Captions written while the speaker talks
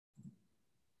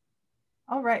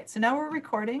All right, so now we're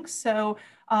recording. So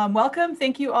welcome.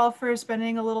 Thank you all for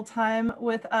spending a little time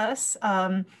with us,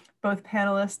 both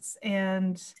panelists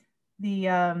and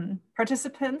the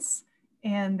participants,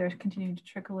 and they're continuing to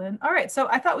trickle in. All right, so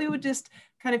I thought we would just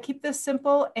kind of keep this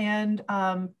simple and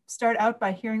start out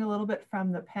by hearing a little bit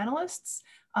from the panelists,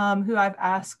 who I've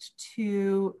asked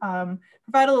to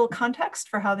provide a little context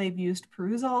for how they've used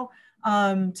Perusall,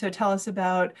 to tell us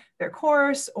about their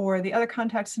course or the other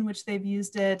contexts in which they've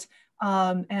used it,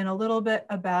 and a little bit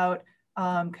about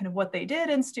kind of what they did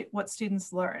and what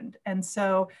students learned. And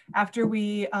so after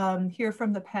we hear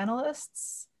from the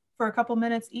panelists for a couple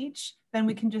minutes each, then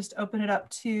we can just open it up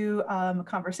to a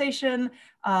conversation.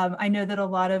 I know that a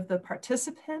lot of the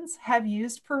participants have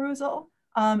used Perusall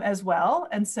as well.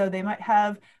 And so they might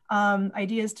have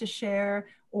ideas to share,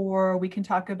 or we can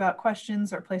talk about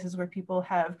questions or places where people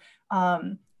have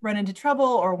run into trouble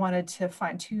or wanted to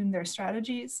fine tune their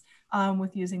strategies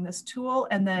with using this tool.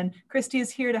 And then Christy is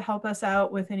here to help us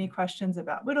out with any questions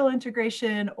about Moodle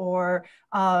integration or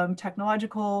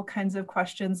technological kinds of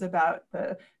questions about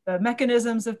the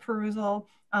mechanisms of Perusall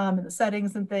and the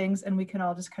settings and things. And we can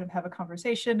all just kind of have a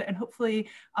conversation, and hopefully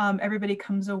everybody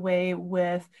comes away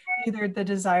with either the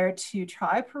desire to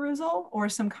try Perusall or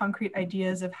some concrete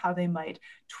ideas of how they might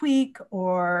tweak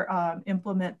or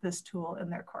implement this tool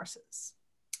in their courses.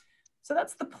 So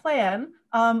that's the plan.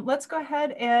 Let's go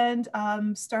ahead and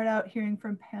start out hearing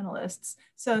from panelists.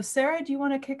 So Sarah, do you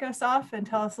want to kick us off and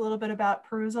tell us a little bit about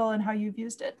Perusall and how you've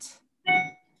used it?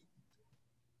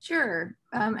 Sure,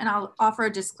 and I'll offer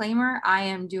a disclaimer. I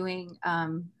am doing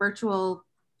virtual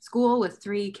school with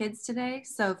 3 kids today.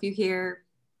 So if you hear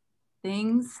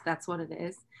things, that's what it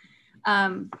is.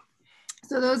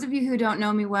 So those of you who don't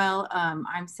know me well,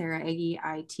 I'm Sarah Eggy.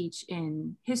 I teach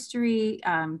in history,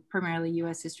 primarily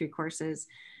US history courses.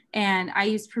 And I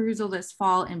used Perusall this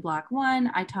fall in Block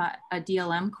 1. I taught a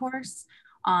DLM course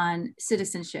on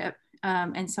citizenship.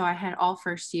 And so I had all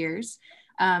first years.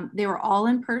 They were all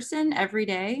in person every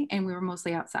day, and we were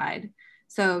mostly outside.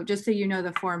 So just so you know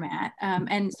the format.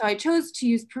 And so I chose to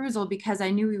use Perusall because I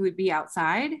knew we would be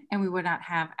outside and we would not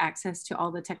have access to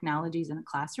all the technologies in the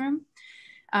classroom.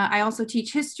 I also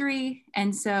teach history,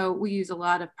 and so we use a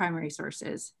lot of primary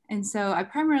sources. And so I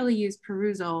primarily use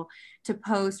Perusall to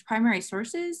post primary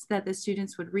sources that the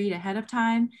students would read ahead of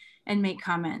time and make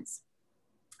comments.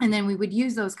 And then we would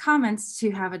use those comments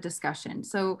to have a discussion.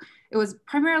 So it was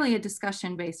primarily a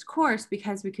discussion-based course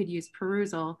because we could use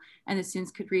Perusall and the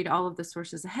students could read all of the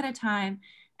sources ahead of time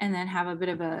and then have a bit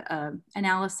of a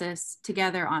analysis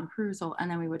together on Perusall, and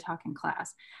then we would talk in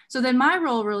class. So then my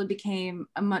role really became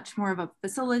a much more of a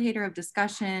facilitator of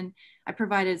discussion. I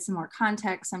provided some more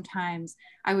context. Sometimes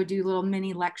I would do little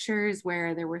mini lectures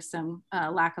where there was some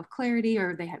lack of clarity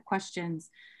or they had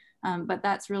questions. But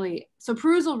that's really, so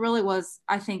Perusall really was,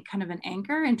 I think, kind of an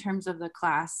anchor in terms of the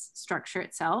class structure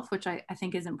itself, which I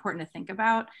think is important to think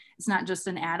about. It's not just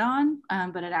an add-on,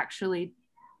 but it actually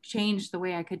changed the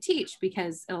way I could teach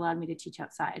because it allowed me to teach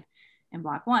outside in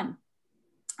Block 1.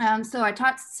 So I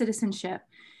taught citizenship.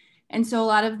 And so a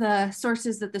lot of the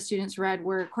sources that the students read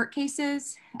were court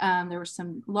cases. There were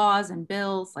some laws and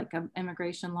bills, like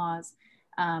immigration laws.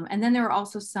 And then there were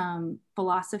also some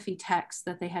philosophy texts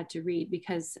that they had to read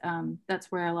because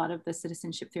that's where a lot of the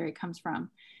citizenship theory comes from.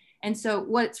 And so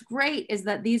what's great is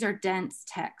that these are dense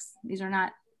texts. These are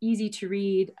not easy to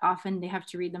read. Often they have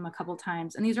to read them a couple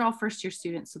times. And these are all first year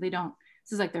students, so they don't,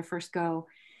 this is like their first go.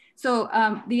 So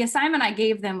the assignment I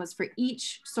gave them was for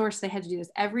each source, they had to do this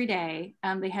every day.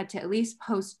 They had to at least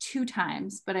post 2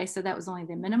 times, but I said that was only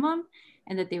the minimum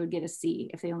and that they would get a C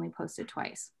if they only posted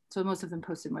twice. So most of them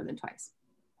posted more than twice.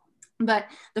 But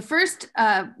the first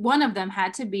one of them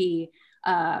had to be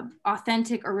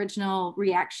authentic, original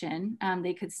reaction.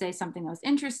 They could say something that was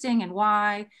interesting and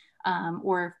why,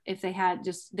 or if they had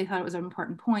just, they thought it was an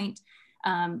important point.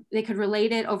 They could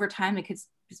relate it over time. They could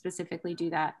specifically do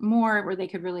that more, or they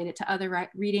could relate it to other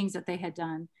readings that they had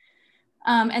done.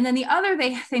 And then the other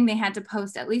thing they had to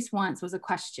post at least once was a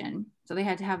question. So they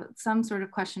had to have some sort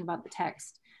of question about the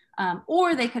text.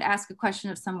 Or they could ask a question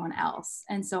of someone else.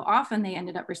 And so often they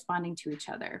ended up responding to each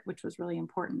other, which was really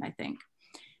important, I think.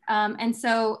 And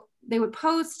so they would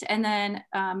post, and then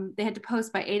they had to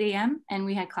post by 8 a.m. and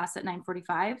we had class at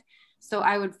 9:45. So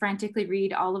I would frantically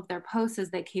read all of their posts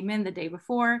as they came in the day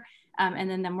before. And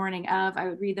then the morning of, I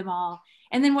would read them all.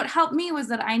 And then what helped me was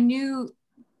that I knew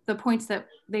the points that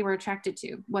they were attracted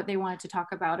to, what they wanted to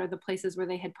talk about, or the places where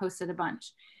they had posted a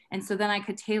bunch. And so then I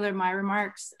could tailor my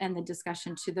remarks and the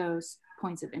discussion to those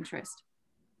points of interest.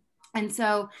 And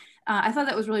so I thought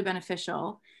that was really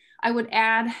beneficial. I would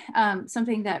add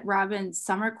something that Robin's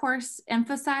summer course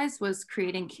emphasized was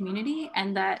creating community,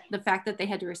 and that the fact that they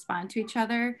had to respond to each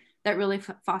other, that really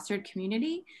fostered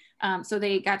community. So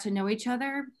they got to know each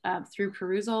other through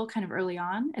Perusall kind of early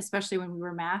on, especially when we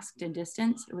were masked and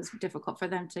distant. It was difficult for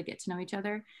them to get to know each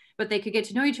other, but they could get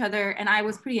to know each other. And I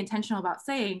was pretty intentional about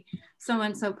saying,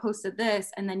 so-and-so posted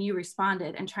this, and then you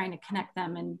responded, and trying to connect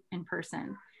them in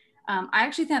person. I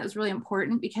actually thought it was really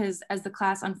important because as the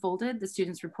class unfolded, the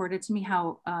students reported to me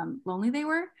how lonely they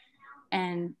were.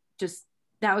 And just,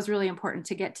 that was really important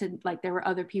to get to, like, there were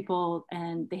other people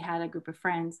and they had a group of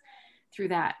friends through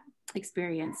that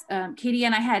experience. Katie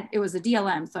and I had, it was a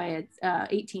DLM, so I had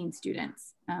 18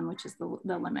 students, which is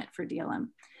the limit for DLM.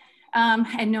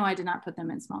 And no, I did not put them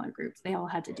in smaller groups. They all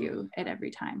had to do it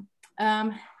every time.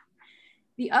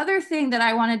 The other thing that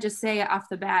I want to just say off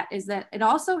the bat is that it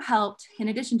also helped, in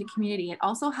addition to community, it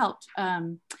also helped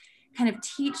kind of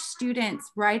teach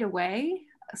students right away,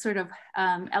 sort of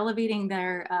elevating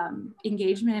their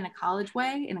engagement in a college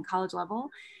way, in a college level.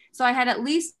 So I had at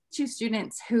least 2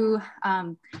 students who,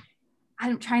 I'm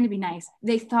trying to be nice,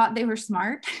 they thought they were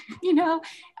smart, you know?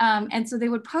 And so they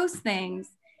would post things,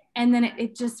 and then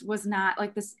it just was not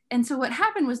like this. And so what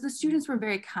happened was the students were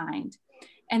very kind.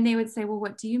 And they would say, well,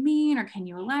 what do you mean? Or can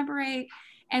you elaborate?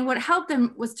 And what helped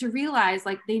them was to realize,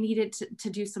 like, they needed to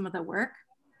do some of the work,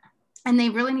 and they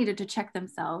really needed to check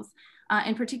themselves.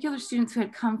 In particular, students who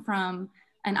had come from,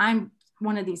 and I'm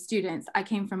one of these students, I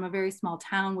came from a very small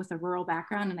town with a rural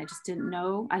background, and I just didn't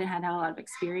know, I didn't have a lot of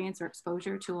experience or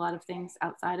exposure to a lot of things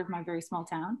outside of my very small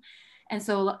town. And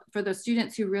so for those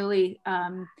students who really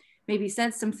maybe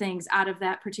said some things out of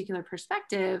that particular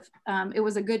perspective, it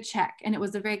was a good check, and it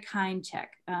was a very kind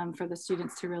check for the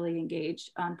students to really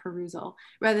engage on Perusall,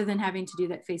 rather than having to do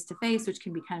that face-to-face, which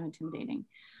can be kind of intimidating.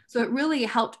 So it really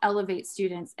helped elevate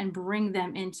students and bring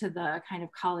them into the kind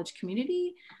of college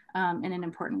community in an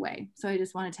important way. So I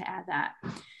just wanted to add that.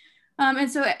 And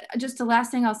so just the last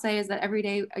thing I'll say is that every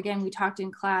day, again, we talked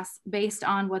in class based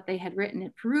on what they had written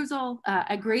at Perusall.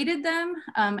 I graded them.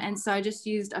 And so I just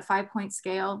used a 5-point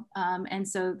scale. And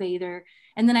so they either,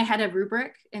 and then I had a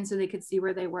rubric, and so they could see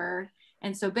where they were.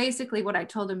 And so basically what I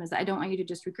told them is, I don't want you to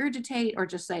just regurgitate or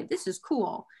just say, this is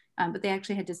cool. But they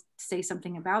actually had to say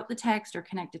something about the text or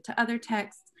connect it to other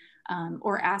texts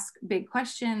or ask big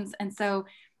questions. And so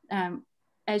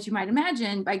as you might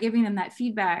imagine, by giving them that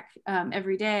feedback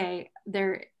every day,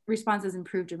 their responses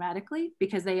improved dramatically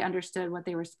because they understood what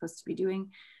they were supposed to be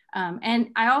doing. And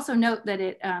I also note that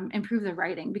it improved their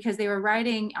writing, because they were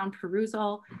writing on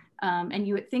Perusall, and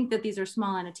you would think that these are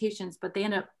small annotations, but they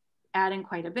end up adding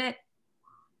quite a bit.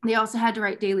 They also had to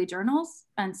write daily journals.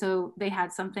 And so they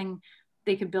had something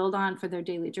they could build on for their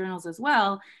daily journals as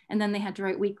well. And then they had to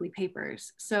write weekly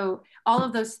papers. So all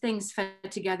of those things fed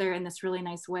together in this really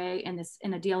nice way in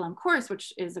a DLM course,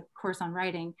 which is a course on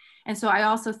writing. And so I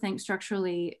also think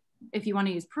structurally, if you want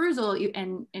to use Perusall,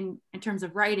 in terms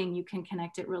of writing, you can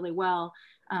connect it really well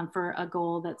for a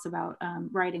goal that's about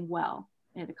writing well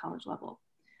at a college level.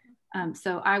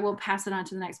 So I will pass it on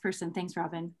to the next person. Thanks,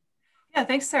 Robin. Yeah,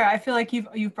 thanks, Sarah. I feel like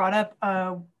you've brought up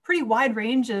a pretty wide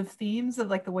range of themes of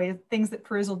like the way things that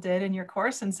Perusall did in your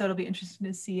course. And so it'll be interesting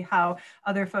to see how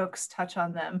other folks touch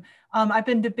on them. I've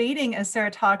been debating as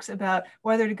Sarah talks about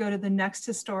whether to go to the next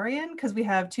historian, because we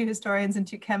have 2 historians and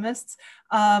 2 chemists,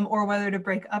 or whether to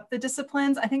break up the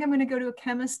disciplines. I think I'm going to go to a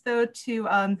chemist though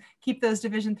to keep those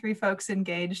Division III folks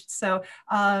engaged. So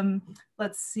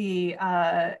let's see,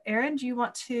 Erin, do you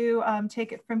want to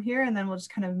take it from here, and then we'll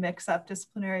just kind of mix up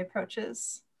disciplinary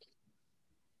approaches?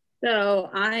 So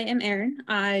I am Erin.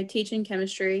 I teach in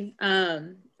chemistry.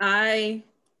 I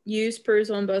use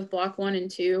Perusall in both Block 1 and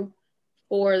 2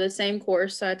 for the same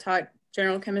course. So I taught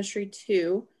General Chemistry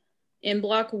 2. In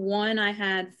Block 1, I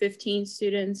had 15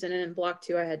 students, and in Block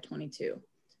 2, I had 22.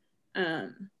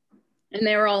 And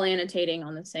they were all annotating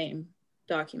on the same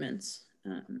documents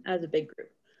as a big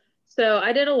group. So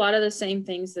I did a lot of the same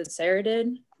things that Sarah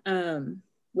did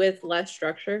with less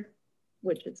structure,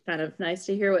 which is kind of nice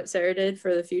to hear what Sarah did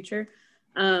for the future.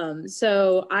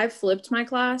 So I flipped my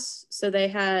class. So they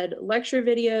had lecture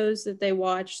videos that they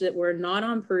watched that were not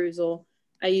on Perusall.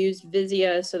 I used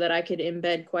Vizia so that I could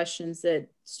embed questions that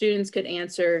students could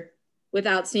answer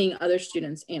without seeing other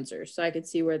students' answers. So I could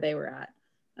see where they were at.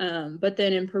 But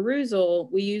then in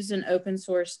Perusall, we used an open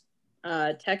source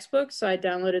textbook. So I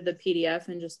downloaded the PDF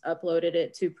and just uploaded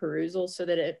it to Perusall so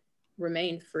that it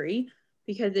remained free.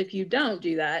 Because if you don't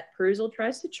do that, Perusall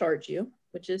tries to charge you,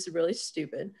 which is really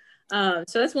stupid. So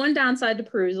that's one downside to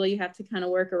Perusall. You have to kind of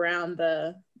work around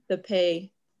the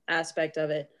pay aspect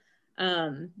of it.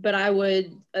 But I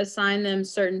would assign them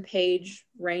certain page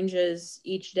ranges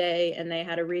each day, and they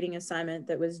had a reading assignment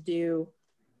that was due.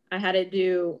 I had it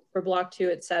due for block 2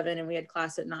 at 7 and we had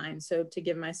class at 9. So to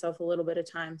give myself a little bit of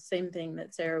time, same thing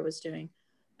that Sarah was doing,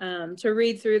 to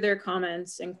read through their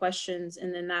comments and questions.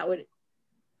 And then that would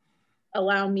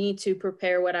allow me to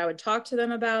prepare what I would talk to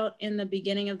them about in the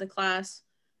beginning of the class.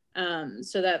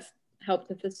 So that helped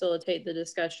to facilitate the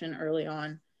discussion early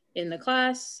on in the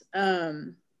class.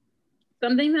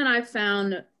 Something that I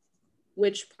found,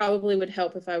 which probably would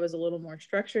help if I was a little more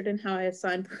structured in how I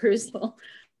assigned Perusall,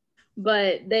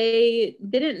 but they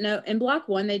didn't know, in block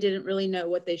 1, they didn't really know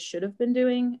what they should have been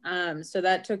doing. So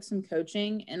that took some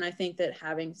coaching. And I think that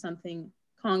having something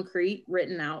concrete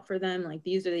written out for them, like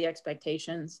these are the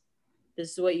expectations,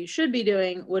 this is what you should be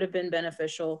doing, would have been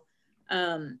beneficial.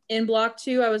 In block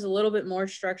 2, I was a little bit more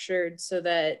structured so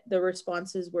that the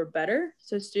responses were better.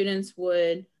 So students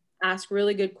would ask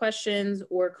really good questions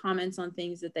or comments on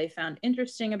things that they found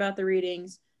interesting about the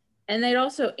readings. And they'd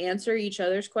also answer each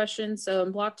other's questions. So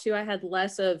in block 2, I had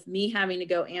less of me having to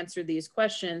go answer these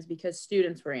questions because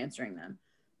students were answering them.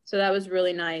 So that was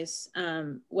really nice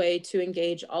way to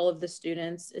engage all of the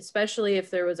students, especially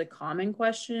if there was a common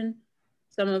question.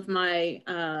 Some of my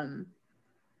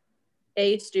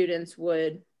A students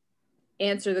would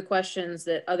answer the questions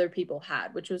that other people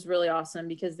had, which was really awesome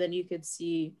because then you could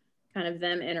see kind of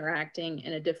them interacting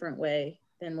in a different way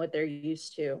than what they're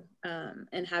used to,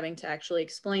 and having to actually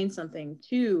explain something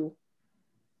to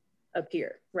a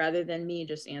peer rather than me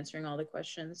just answering all the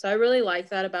questions. So I really like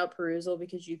that about Perusall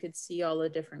because you could see all the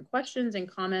different questions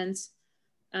and comments.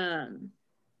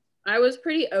 I was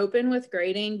pretty open with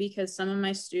grading because some of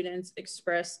my students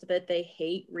expressed that they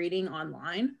hate reading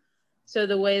online. So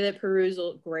the way that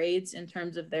Perusall grades in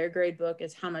terms of their grade book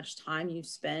is how much time you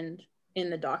spend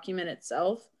in the document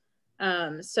itself.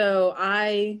 So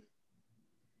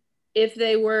if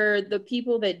they were the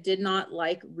people that did not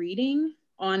like reading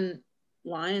online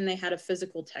and they had a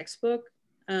physical textbook,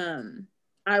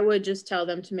 I would just tell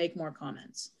them to make more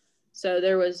comments. So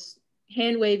there was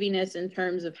hand waviness in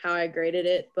terms of how I graded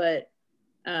it, but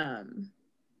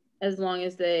as long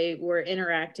as they were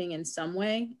interacting in some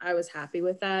way, I was happy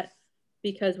with that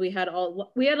because we had a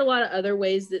lot of other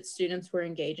ways that students were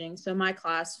engaging. So my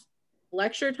class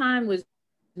lecture time was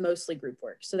mostly group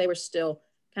work. So they were still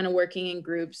kind of working in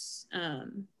groups,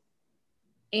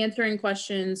 answering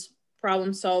questions,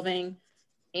 problem solving,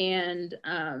 and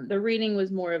the reading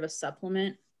was more of a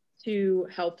supplement to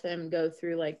help them go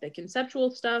through like the conceptual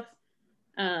stuff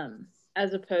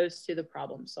as opposed to the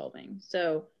problem solving.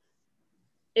 So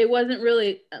it wasn't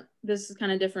really, this is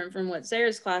kind of different from what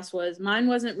Sarah's class was. Mine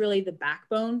wasn't really the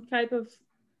backbone type of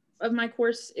my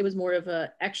course. It was more of an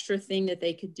extra thing that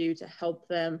they could do to help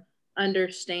them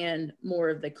understand more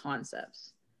of the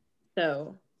concepts.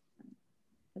 So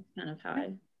that's kind of how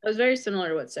it was very similar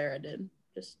to what Sarah did.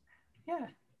 Just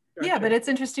yeah, but it's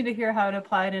interesting to hear how it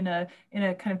applied in a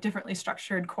kind of differently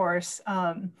structured course.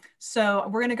 So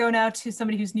we're going to go now to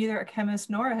somebody who's neither a chemist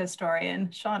nor a historian,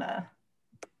 Shauna.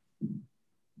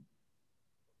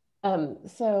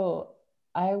 So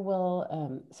I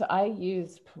will. So I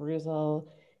used Perusall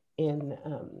in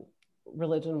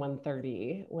Religion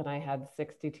 130 when I had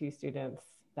 62 students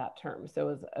that term. So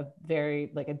it was a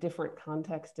very like a different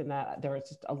context in that there was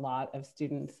just a lot of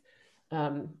students,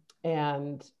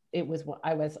 and it was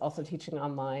I was also teaching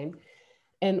online.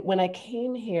 And when I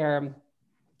came here,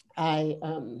 it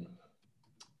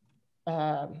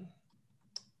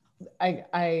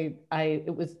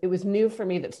was new for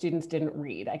me that students didn't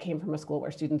read. I came from a school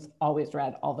where students always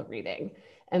read all the reading.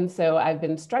 And so I've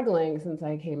been struggling since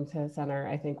I came to Center,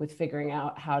 I think, with figuring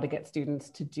out how to get students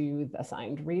to do the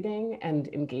assigned reading and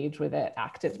engage with it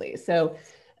actively. So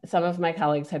some of my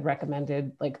colleagues had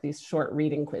recommended like these short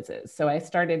reading quizzes. So I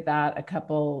started that a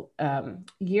couple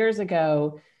years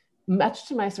ago, much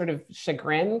to my sort of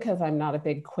chagrin, because I'm not a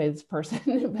big quiz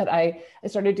person, but I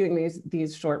started doing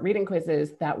these short reading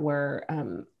quizzes that were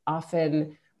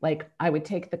often like, I would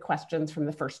take the questions from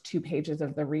the first 2 pages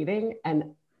of the reading,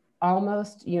 and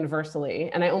almost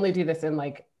universally, and I only do this in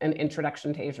like an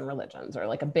introduction to Asian religions or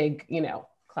like a big,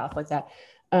 class like that,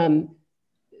 50%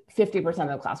 of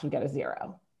the class would get a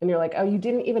 0. And you're like, oh, you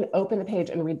didn't even open the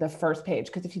page and read the first page,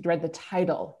 because if you'd read the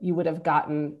title, you would have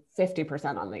gotten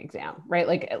 50% on the exam, right?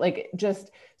 Like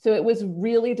just, so it was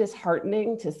really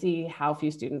disheartening to see how few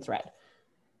students read.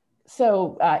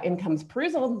 So in comes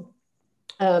Perusall.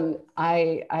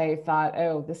 I thought,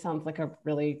 oh, this sounds like a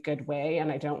really good way,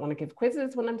 and I don't want to give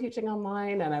quizzes when I'm teaching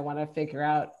online, and I want to figure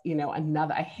out,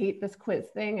 I hate this quiz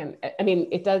thing. And I mean,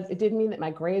 it did mean that my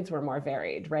grades were more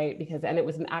varied, right? And it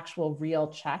was an actual real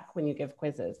check when you give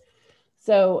quizzes.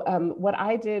 So what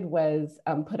I did was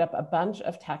put up a bunch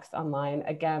of text online.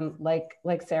 Again, like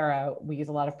Sarah, we use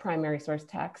a lot of primary source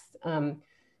text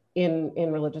in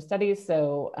religious studies.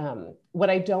 So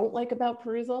what I don't like about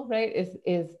Perusall, right,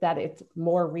 is that it's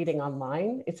more reading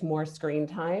online. It's more screen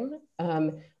time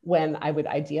when I would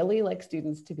ideally like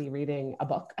students to be reading a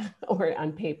book or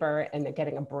on paper and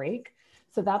getting a break.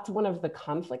 So that's one of the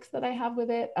conflicts that I have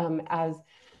with it. As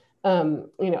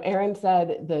you know, Erin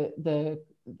said,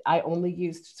 I only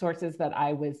used sources that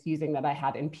I was using that I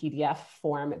had in PDF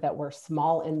form that were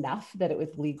small enough that it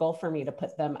was legal for me to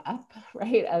put them up,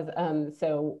 right?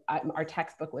 Our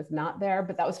textbook was not there,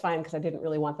 but that was fine because I didn't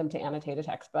really want them to annotate a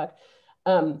textbook.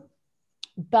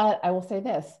 But I will say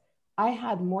this, I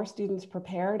had more students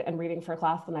prepared and reading for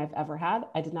class than I've ever had.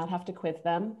 I did not have to quiz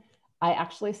them. I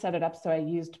actually set it up so I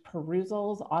used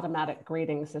Perusall's automatic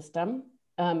grading system.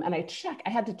 And I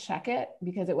had to check it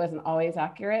because it wasn't always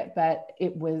accurate, but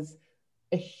it was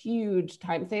a huge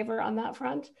time saver on that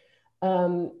front.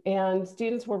 And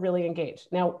students were really engaged.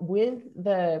 Now with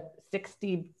the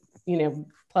 60,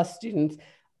 plus students,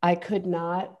 I could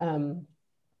not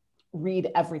read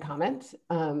every comment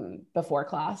before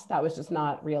class. That was just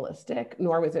not realistic,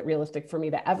 nor was it realistic for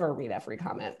me to ever read every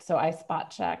comment. So I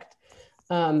spot checked.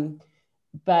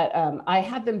 But I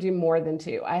had them do more than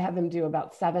 2. I had them do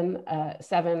about seven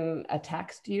a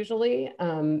text usually.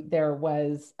 There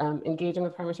was engaging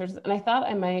with primary sources. And I thought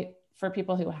I might, for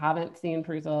people who haven't seen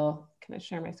Perusall, can I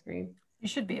share my screen? You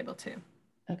should be able to.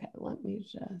 Okay, let me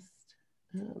just,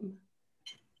 all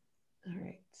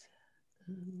right.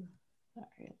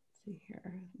 Sorry, let's see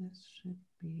here. This should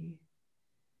be,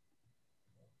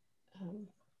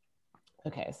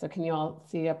 okay, so can you all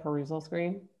see a Perusall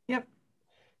screen? Yep.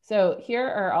 So here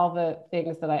are all the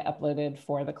things that I uploaded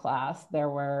for the class. There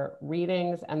were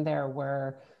readings and there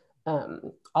were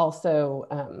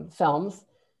also films.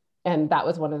 And that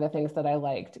was one of the things that I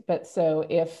liked. But so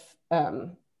if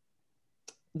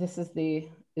this is the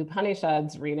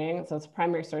Upanishads reading, so it's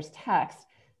primary source text,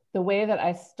 the way that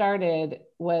I started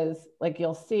was like,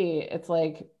 you'll see, it's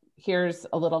like, here's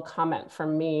a little comment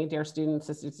from me, dear students,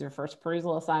 this is your first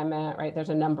Perusall assignment, right? There's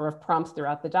a number of prompts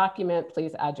throughout the document,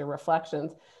 please add your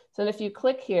reflections. So if you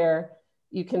click here,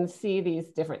 you can see these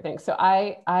different things. So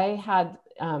I had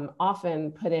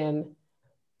often put in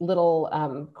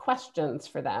little questions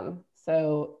for them.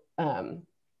 So,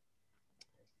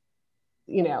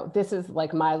 this is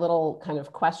like my little kind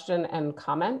of question and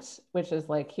comment, which is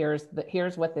like, here's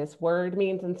what this word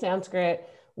means in Sanskrit.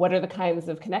 What are the kinds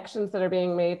of connections that are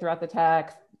being made throughout the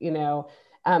text? So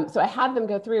I had them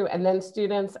go through, and then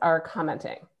students are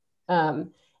commenting.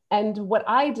 And what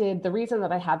I did, the reason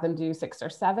that I had them do 6 or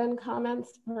 7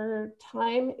 comments per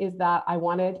time is that I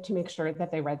wanted to make sure that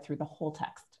they read through the whole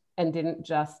text and didn't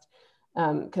just,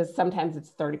 because sometimes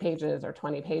it's 30 pages or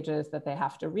 20 pages that they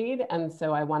have to read. And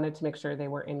so I wanted to make sure they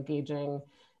were engaging,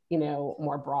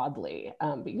 more broadly.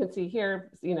 But you can see here,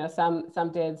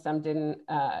 some did, some didn't,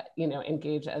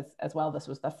 engage as well. This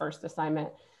was the first assignment.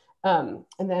 And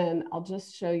then I'll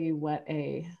just show you what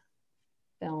a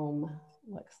film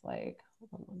looks like. Hold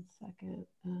on one second.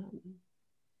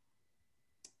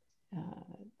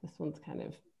 This one's kind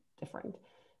of different.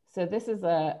 So this is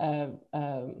a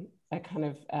kind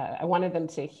of, I wanted them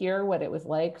to hear what it was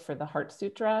like for the Heart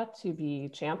Sutra to be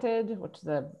chanted, which is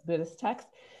a Buddhist text.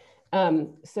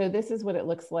 So this is what it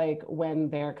looks like when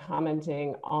they're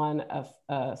commenting on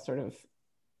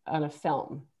a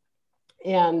film.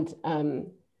 And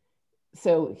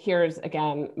so here's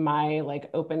again, my like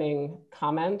opening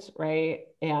comment, right?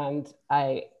 And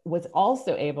I was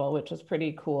also able, which was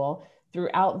pretty cool,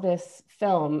 throughout this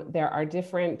film, there are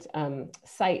different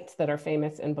sites that are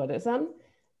famous in Buddhism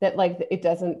that like, it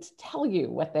doesn't tell you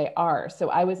what they are. So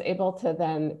I was able to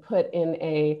then put in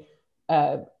a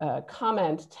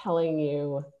comment telling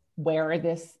you where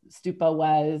this stupa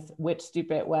was, which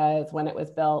stupa it was, when it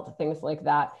was built, things like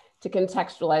that, to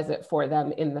contextualize it for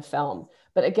them in the film.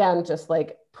 But again, just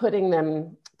like putting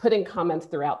comments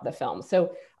throughout the film.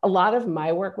 So a lot of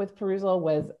my work with Perusall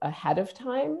was ahead of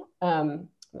time. And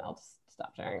I'll just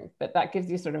stop sharing, but that gives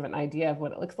you sort of an idea of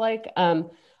what it looks like.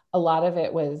 A lot of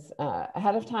it was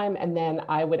ahead of time. And then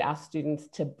I would ask students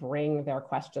to bring their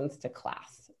questions to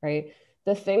class, right?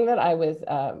 The thing that I was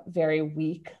very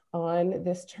weak on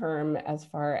this term as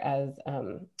far as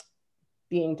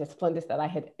being disciplined is that I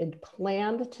had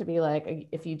planned to be like,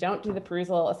 if you don't do the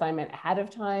Perusall assignment ahead of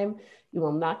time, you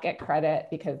will not get credit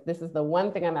because this is the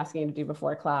one thing I'm asking you to do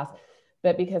before class.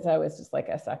 But because I was just like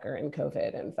a sucker in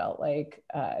COVID and felt like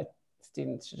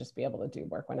students should just be able to do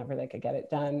work whenever they could get it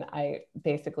done, I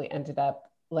basically ended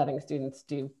up letting students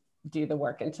do do the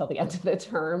work until the end of the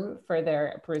term for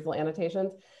their perusal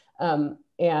annotations.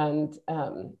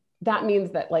 That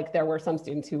means that like there were some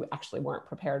students who actually weren't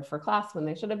prepared for class when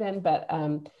they should have been, but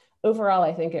overall,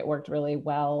 I think it worked really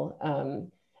well.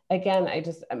 Again,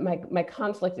 my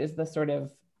conflict is the sort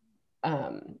of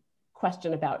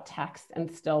question about text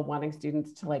and still wanting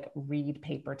students to like read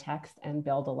paper text and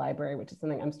build a library, which is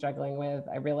something I'm struggling with.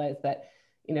 I realized that,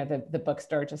 you know, the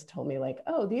bookstore just told me like,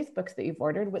 oh, these books that you've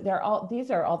ordered, these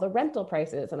are all the rental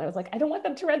prices. And I was like, I don't want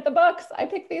them to rent the books. I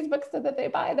pick these books so that they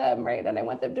buy them, right? And I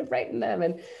want them to write in them.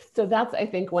 And so that's, I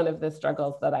think, one of the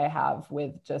struggles that I have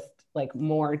with just like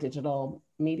more digital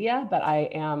media, but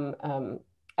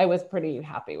I was pretty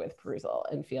happy with Perusall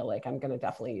and feel like I'm going to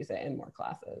definitely use it in more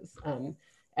classes.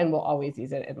 And we'll always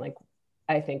use it in like,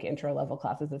 I think intro level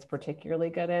classes it's particularly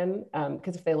good in,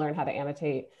 because if they learn how to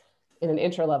annotate in an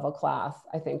intro level class,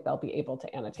 I think they'll be able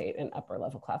to annotate in upper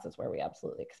level classes where we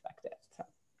absolutely expect it. So.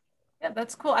 Yeah,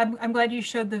 that's cool. I'm glad you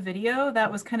showed the video.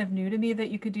 That was kind of new to me that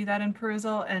you could do that in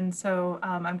Perusall. And so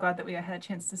I'm glad that we had a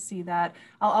chance to see that.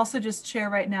 I'll also just share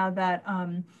right now that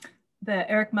the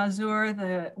Eric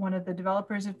Mazur, one of the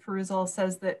developers of Perusall,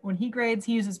 says that when he grades,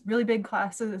 he uses it in really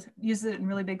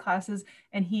big classes,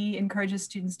 and he encourages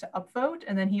students to upvote,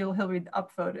 and then he'll read the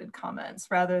upvoted comments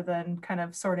rather than kind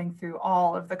of sorting through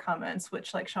all of the comments,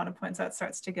 which, like Shauna points out,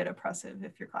 starts to get oppressive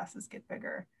if your classes get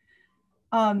bigger.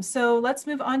 So let's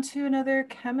move on to another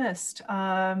chemist.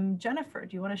 Jennifer,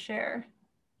 do you want to share?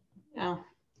 Yeah.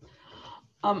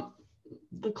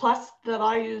 The class that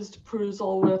I used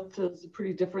Perusall with is a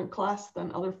pretty different class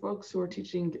than other folks who are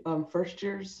teaching first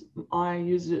years. I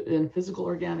used it in physical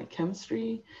organic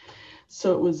chemistry.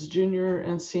 So it was junior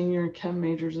and senior chem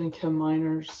majors and chem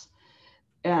minors.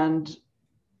 And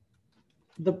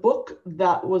the book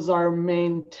that was our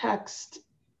main text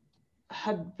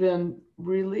had been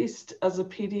released as a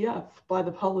PDF by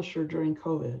the publisher during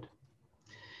COVID.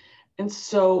 And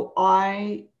so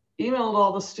I emailed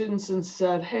all the students and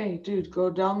said, hey, dude,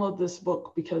 go download this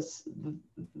book because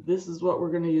this is what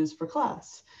we're going to use for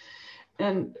class.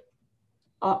 And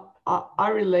I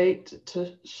relate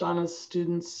to Shauna's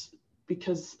students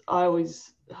because I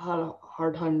always had a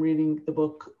hard time reading the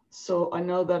book. So I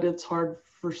know that it's hard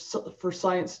for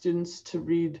science students to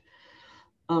read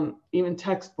even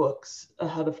textbooks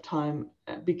ahead of time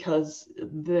because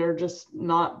they're just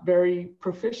not very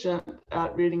proficient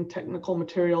at reading technical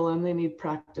material and they need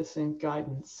practice and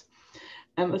guidance.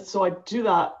 And so I do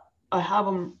that. I have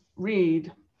them read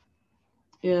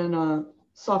in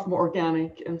sophomore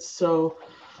organic. And so,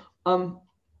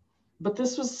 but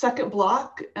this was second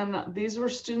block and these were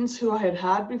students who I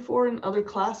had before in other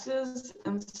classes.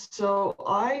 And so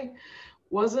I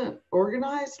wasn't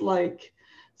organized like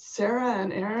Sarah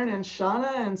and Aaron and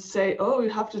Shauna and say, oh,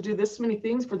 you have to do this many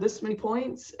things for this many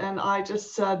points. And I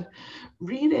just said,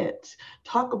 read it,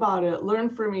 talk about it,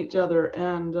 learn from each other.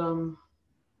 And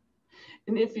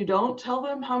if you don't tell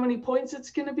them how many points it's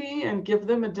going to be and give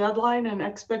them a deadline and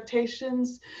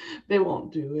expectations, they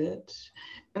won't do it.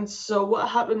 And so what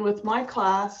happened with my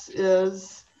class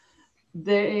is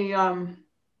they,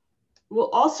 well,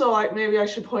 also, maybe I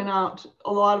should point out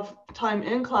a lot of time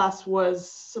in class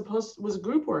was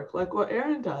group work, like what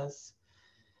Erin does.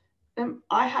 And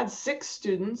I had 6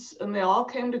 students and they all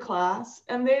came to class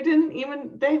and they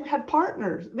had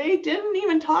partners. They didn't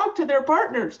even talk to their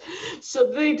partners. So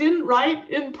they didn't write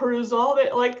in Perusall.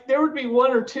 There would be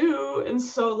 1 or 2. And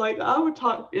so like I would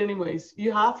talk anyways.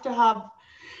 You have to have,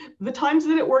 the times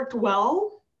that it worked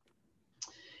well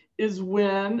is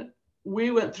when we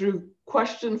went through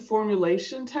question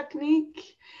formulation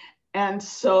technique. And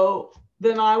so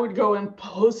then I would go and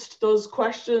post those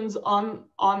questions on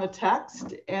the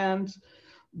text and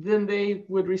then they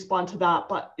would respond to that.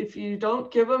 But if you don't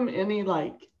give them any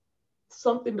like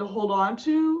something to hold on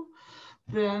to,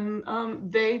 then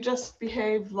they just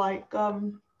behave like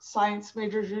science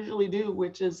majors usually do,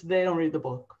 which is they don't read the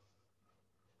book.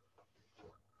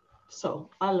 So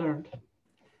I learned.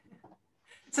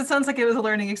 So it sounds like it was a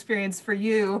learning experience for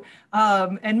you,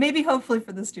 and maybe hopefully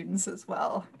for the students as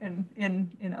well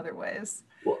in other ways.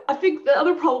 Well, I think the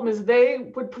other problem is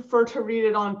they would prefer to read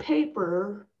it on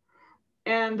paper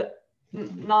and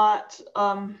not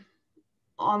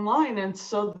online. And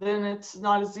so then it's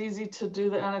not as easy to do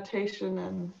the annotation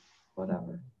and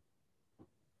whatever.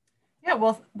 Yeah,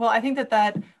 well, I think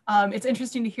that it's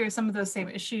interesting to hear some of those same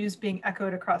issues being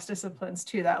echoed across disciplines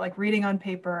too, that like reading on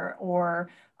paper or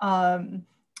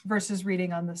versus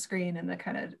reading on the screen and the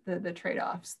kind of the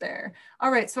trade-offs there. All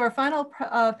right, so our final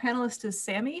panelist is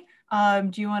Sammy.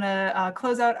 Do you want to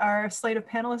close out our slate of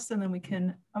panelists and then we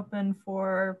can open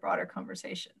for broader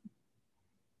conversation?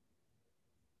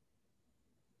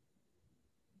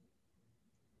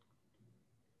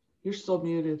 You're still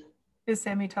muted. Is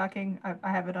Sammy talking? I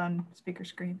have it on speaker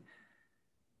screen.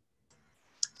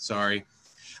 Sorry.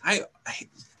 I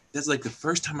that's like the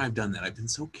first time I've done that. I've been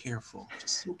so careful,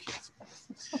 just so careful.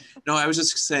 No, I was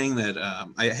just saying that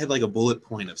I had like a bullet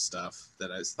point of stuff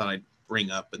that I thought I'd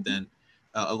bring up, but then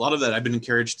a lot of that I've been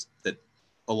encouraged that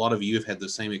a lot of you have had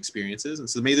those same experiences. And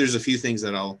so maybe there's a few things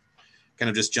that I'll kind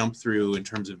of just jump through in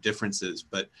terms of differences.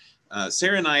 But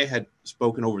Sarah and I had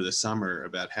spoken over the summer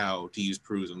about how to use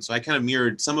Perusall. And so I kind of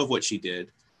mirrored some of what she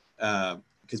did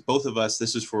because both of us,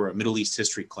 this is for a Middle East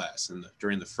history class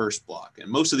during the first block. And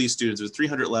most of these students, it was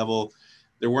 300 level.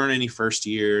 There weren't any first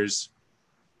years.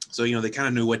 So, they kind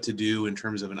of knew what to do in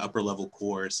terms of an upper level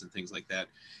course and things like that.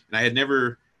 And I had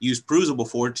never used Perusall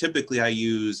before. Typically I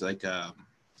use like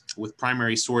with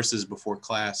primary sources before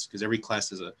class, because every class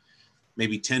has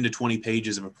maybe 10 to 20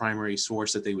 pages of a primary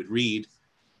source that they would read.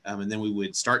 And then we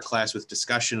would start class with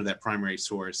discussion of that primary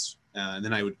source. And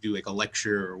then I would do like a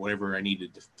lecture or whatever I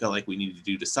felt like we needed to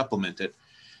do to supplement it.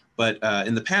 But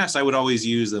in the past, I would always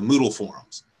use the Moodle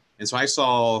forums. And so I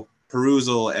saw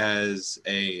Perusall as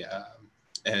an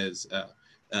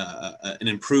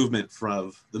improvement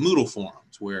from the Moodle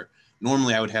forums, where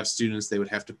normally I would have students, they would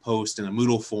have to post in a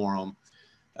Moodle forum.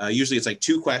 Usually it's like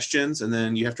 2 questions, and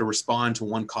then you have to respond to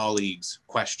one colleague's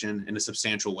question in a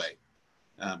substantial way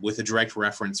with a direct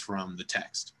reference from the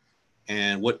text.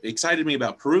 And what excited me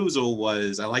about Perusall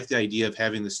was I liked the idea of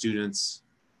having the students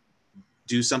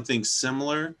do something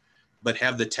similar, but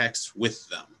have the text with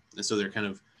them. And so they're kind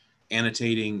of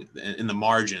annotating in the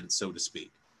margin, so to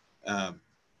speak.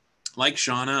 Like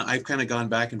Shauna, I've kind of gone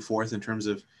back and forth in terms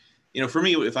of, for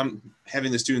me, if I'm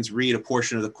having the students read a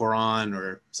portion of the Quran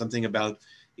or something about,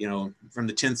 from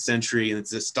the 10th century, and it's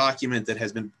this document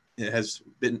that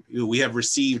we have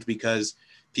received because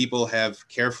people have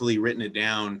carefully written it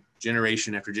down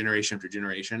generation after generation after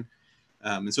generation.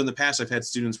 And so in the past, I've had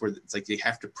students where it's like they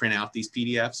have to print out these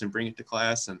PDFs and bring it to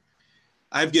class. And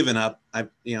I've given up.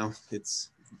 It's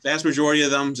vast majority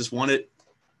of them just want it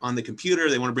on the computer.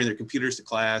 They want to bring their computers to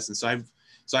class. And so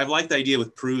I've liked the idea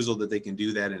with Perusall that they can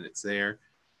do that and it's there.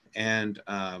 And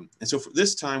so for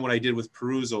this time, what I did with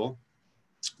Perusall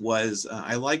was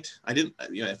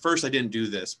at first I didn't do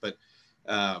this, but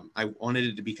I wanted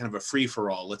it to be kind of a free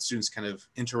for all. Let students kind of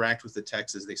interact with the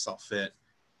text as they saw fit.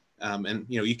 And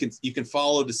you can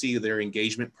follow to see their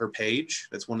engagement per page.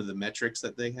 That's one of the metrics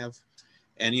that they have.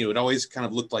 And it always kind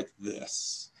of looked like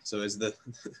this. So as the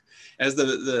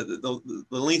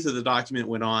length of the document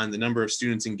went on, the number of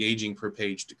students engaging per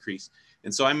page decreased.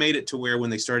 And so I made it to where when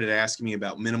they started asking me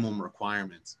about minimum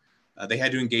requirements, they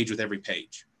had to engage with every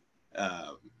page.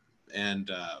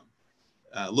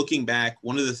 Looking back,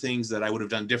 one of the things that I would have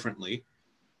done differently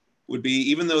would be,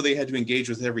 even though they had to engage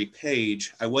with every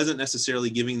page, I wasn't necessarily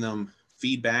giving them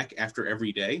feedback after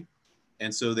every day.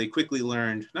 And so they quickly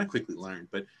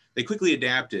but they quickly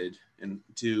adapted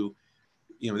to,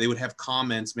 they would have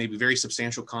comments, maybe very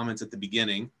substantial comments at the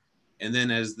beginning. And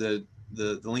then as the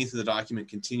length of the document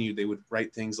continued, they would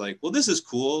write things like, well, this is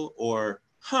cool, or,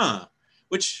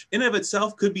 which in of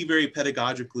itself could be very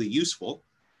pedagogically useful,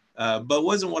 but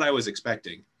wasn't what I was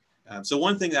expecting. So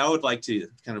one thing that I would like to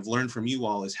kind of learn from you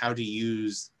all is how to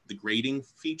use the grading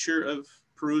feature of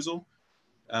Perusall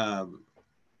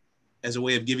as a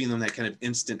way of giving them that kind of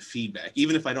instant feedback,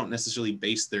 even if I don't necessarily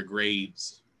base their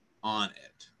grades on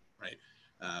it, right?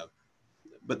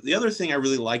 But the other thing I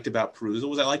really liked about Perusall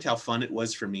was I liked how fun it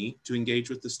was for me to engage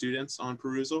with the students on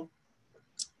Perusall.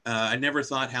 I never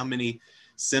thought how many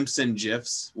Simpson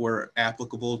GIFs were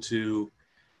applicable to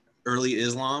early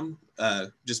Islam.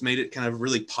 Just made it kind of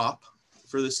really pop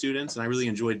for the students, and I really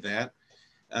enjoyed that.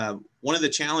 One of the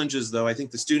challenges, though, I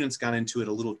think the students got into it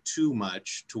a little too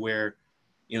much, to where,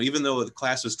 even though the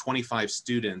class was 25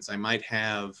 students, I might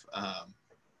have,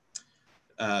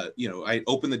 I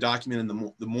open the document in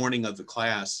the morning of the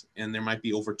class, and there might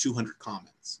be over 200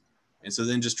 comments. And so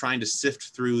then just trying to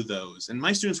sift through those. And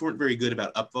my students weren't very good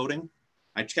about upvoting.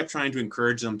 I kept trying to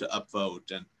encourage them to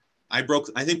upvote. And I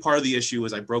think part of the issue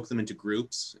was I broke them into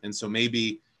groups. And so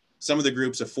maybe some of the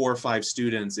groups of 4 or 5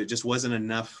 students, it just wasn't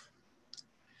enough.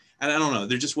 And I don't know,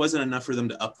 there just wasn't enough for them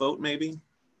to upvote maybe,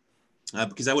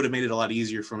 because that would have made it a lot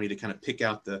easier for me to kind of pick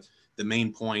out the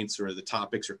main points or the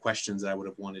topics or questions that I would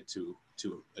have wanted to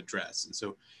address. And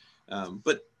so,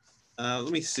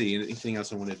 let me see, anything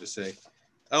else I wanted to say?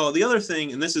 Oh, the other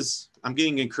thing, and I'm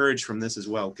getting encouraged from this as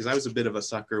well, because I was a bit of a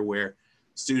sucker where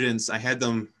students,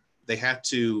 they had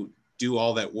to do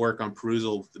all that work on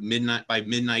Perusall by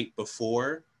midnight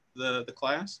before the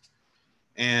class.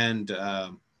 And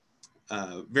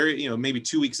maybe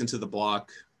 2 weeks into the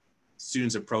block,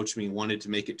 students approached me and wanted to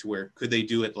make it to where could they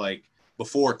do it like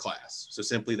before class. So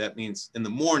simply that means in the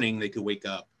morning they could wake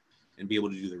up and be able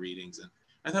to do the readings. And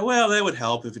I thought, well, that would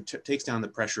help if it takes down the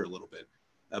pressure a little bit.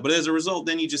 But as a result,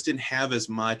 then you just didn't have as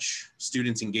much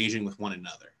students engaging with one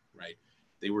another, right?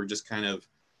 They were just kind of,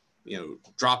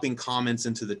 dropping comments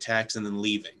into the text and then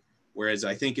leaving. Whereas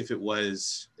I think if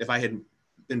I had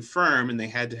been firm and they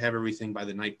had to have everything by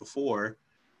the night before,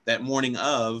 that morning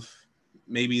of,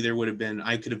 maybe there would have been,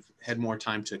 I could have had more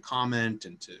time to comment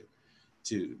and to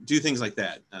do things like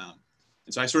that. And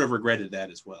so I sort of regretted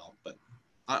that as well, but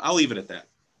I'll leave it at that.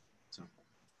 So.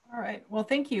 All right, well,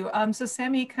 thank you. So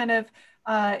Sammy kind of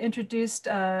introduced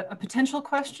a potential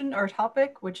question or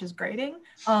topic, which is grading,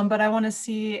 but I want to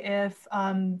see if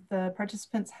the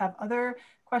participants have other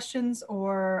questions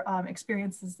or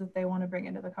experiences that they want to bring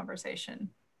into the conversation.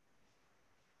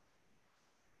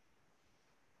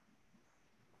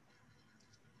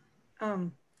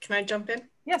 Can I jump in?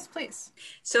 Yes, please.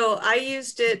 So I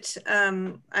used it,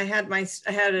 I had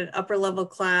an upper level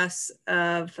class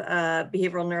of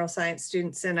behavioral neuroscience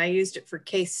students, and I used it for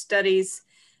case studies.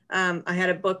 I had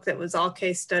a book that was all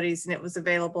case studies, and it was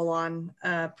available on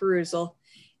Perusall.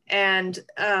 And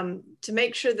to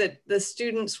make sure that the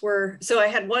students were, so I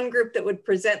had one group that would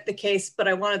present the case, but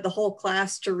I wanted the whole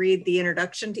class to read the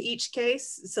introduction to each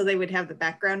case, so they would have the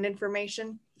background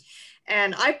information.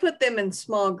 And I put them in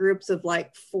small groups of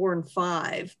like 4 and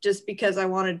 5, just because I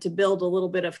wanted to build a little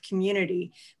bit of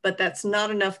community, but that's not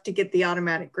enough to get the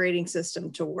automatic grading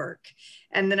system to work.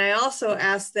 And then I also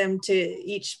asked them to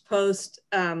each post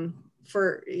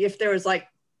for if there was like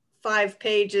 5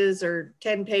 pages or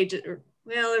 10 pages, or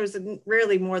well, there was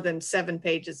rarely more than 7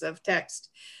 pages of text.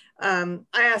 I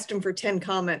asked them for 10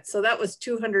 comments. So that was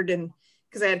 200, and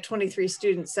because I had 23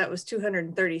 students, that was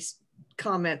 230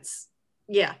 comments.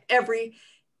 Yeah, 3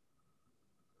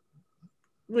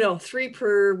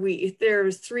 per week.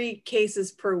 There's 3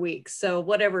 cases per week. So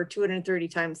whatever 230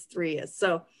 times 3 is.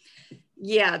 So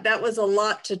yeah, that was a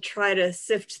lot to try to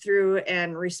sift through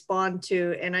and respond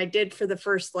to. And I did for the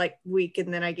first week,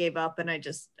 and then I gave up, and I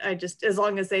just, as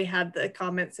long as they had the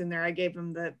comments in there, I gave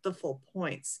them the full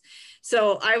points.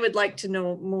 So I would like to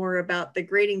know more about the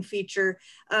grading feature.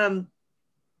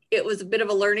 It was a bit of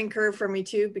a learning curve for me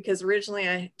too, because originally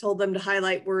I told them to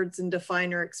highlight words and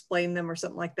define or explain them or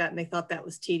something like that, and they thought that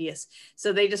was tedious.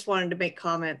 So they just wanted to make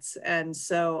comments. And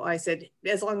so I said,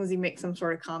 as long as you make some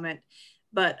sort of comment.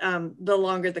 But the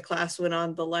longer the class went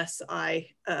on, the less I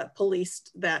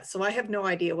policed that. So I have no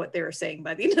idea what they were saying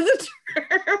by the end of the term.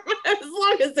 As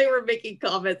long as they were making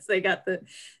comments, they got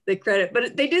the credit.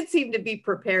 But they did seem to be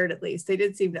prepared, at least. They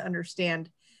did seem to understand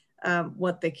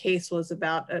what the case was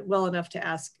about well enough to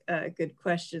ask good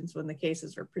questions when the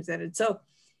cases were presented. So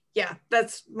yeah,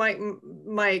 that's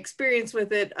my experience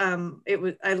with it.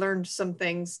 I learned some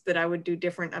things that I would do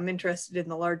different. I'm interested in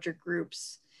the larger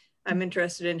groups. I'm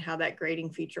interested in how that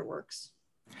grading feature works.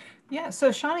 Yeah,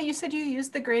 so Shauna, you said you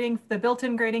used the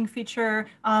built-in grading feature,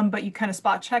 but you kind of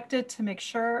spot checked it to make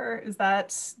sure.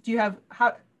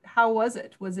 How was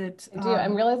it? Was it? I do.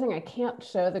 I'm realizing I can't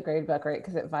show the grade book, right,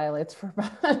 because it violates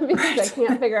FERPA because I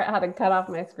can't figure out how to cut off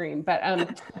my screen. But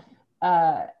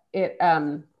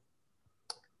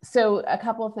so a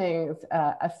couple of things.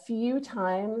 A few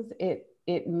times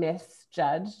it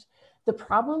misjudged. The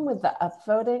problem with the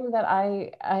upvoting that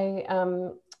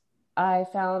I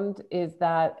found is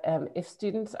that if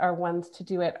students are ones to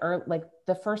do it, or like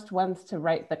the first ones to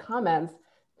write the comments,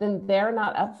 then they're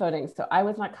not upvoting. So I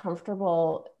was not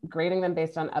comfortable grading them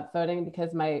based on upvoting,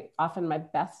 because often my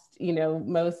best,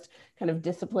 most kind of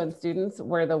disciplined students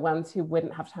were the ones who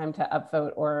wouldn't have time to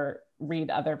upvote or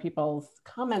read other people's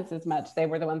comments as much. They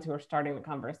were the ones who were starting the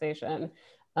conversation.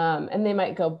 And they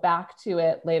might go back to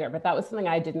it later, but that was something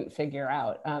I didn't figure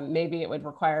out. Maybe it would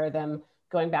require them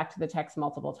going back to the text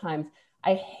multiple times.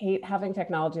 I hate having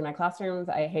technology in my classrooms.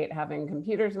 I hate having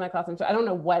computers in my classroom. So I don't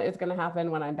know what is going to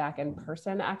happen when I'm back in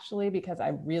person, actually, because I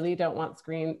really don't want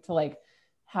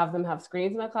have them have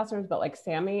screens in my classrooms. But like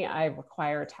Sammy, I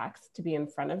require text to be in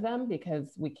front of them,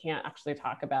 because we can't actually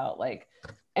talk about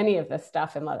any of this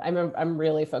stuff unless I'm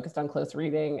really focused on close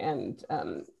reading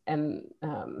and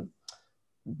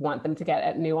want them to get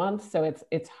at nuance. So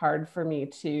it's hard for me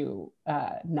to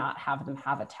not have them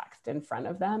have a text in front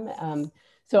of them.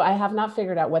 So I have not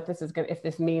figured out what this is going to, if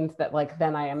this means that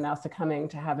then I am now succumbing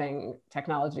to having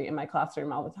technology in my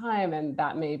classroom all the time. And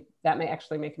that may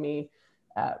actually make me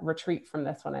retreat from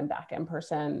this when I'm back in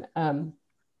person.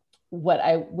 What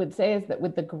I would say is that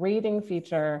with the grading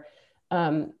feature,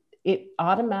 it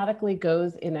automatically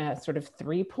goes in a sort of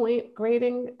 3-point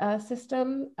grading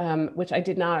system, which I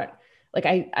did not like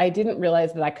I didn't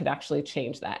realize that I could actually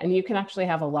change that. And you can actually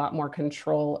have a lot more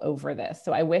control over this.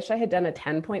 So I wish I had done a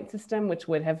 10-point system, which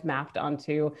would have mapped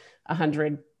onto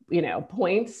 100,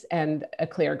 points and a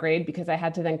clear grade, because I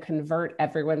had to then convert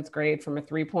everyone's grade from a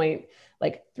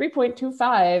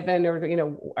 3.25 and,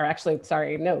 or actually,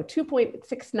 sorry, no,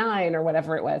 2.69 or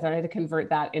whatever it was. And I had to convert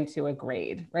that into a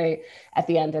grade, right, at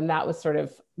the end. And that was sort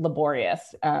of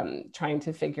laborious, trying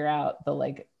to figure out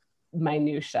the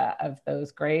minutia of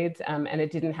those grades, and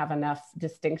it didn't have enough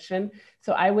distinction.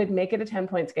 So I would make it a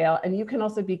 10-point scale, and you can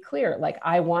also be clear, like,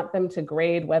 I want them to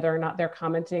grade whether or not they're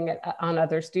commenting on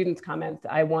other students' comments.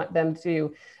 I want them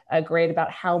to grade about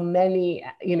how many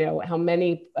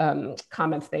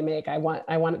comments they make. I want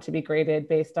it to be graded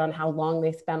based on how long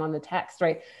they spend on the text,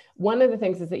 right? One of the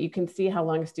things is that you can see how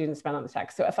long a student spent on the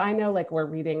text. So if I know, like, we're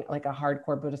reading like a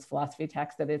hardcore Buddhist philosophy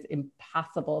text that is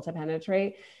impossible to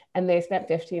penetrate, and they spent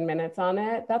 15 minutes on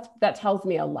it, that tells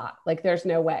me a lot. Like, there's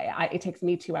no way. It takes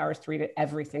me 2 hours to read it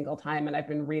every single time, and I've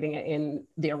been reading it in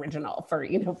the original for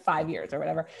 5 years or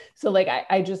whatever. So like,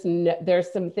 I just know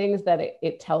there's some things that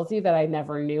it tells you that I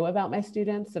never knew about my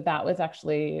students. So that was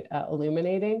actually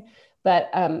illuminating. But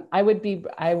I would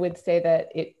say that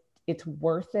it's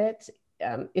worth it.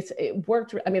 It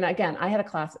worked. I mean, again, I had a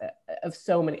class of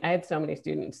I had so many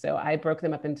students. So I broke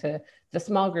them up into, the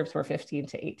small groups were 15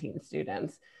 to 18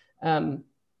 students.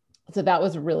 So that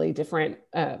was a really different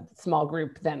small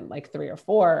group than like 3 or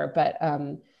 4. But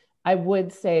I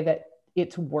would say that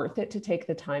it's worth it to take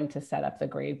the time to set up the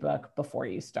grade book before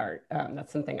you start.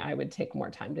 That's something I would take more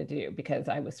time to do, because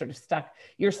I was sort of stuck.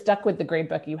 You're stuck with the grade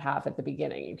book you have at the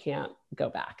beginning. You can't go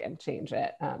back and change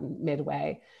it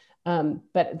midway.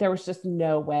 But there was just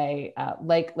no way,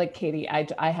 like Katie,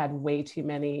 I had way too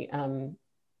many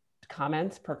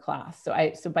comments per class.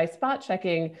 So by spot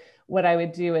checking, what I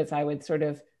would do is I would sort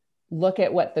of look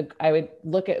at what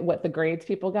the grades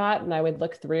people got, and I would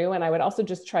look through, and I would also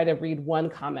just try to read one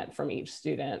comment from each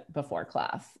student before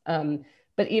class.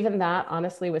 But even that,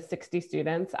 honestly, with 60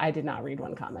 students, I did not read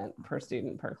one comment per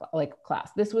student per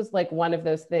class. This was like one of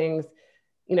those things,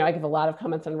 I give a lot of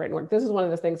comments on written work. This is one of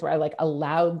those things where I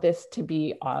allowed this to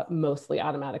be mostly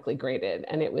automatically graded.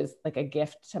 And it was like a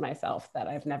gift to myself that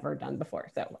I've never done before.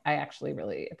 So I actually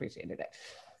really appreciated it.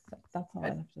 So that's all I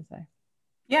have to say.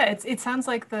 Yeah, it sounds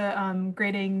like the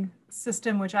grading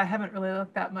system, which I haven't really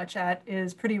looked that much at,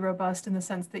 is pretty robust in the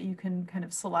sense that you can kind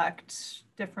of select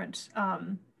different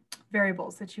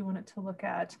variables that you want it to look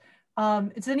at.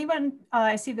 Is anyone,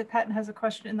 I see that Patton has a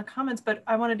question in the comments, but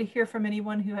I wanted to hear from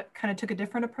anyone who kind of took a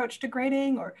different approach to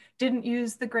grading, or didn't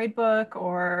use the grade book,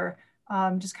 or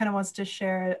just kind of wants to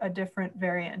share a different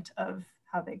variant of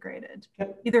how they graded,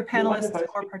 either panelists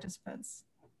or participants.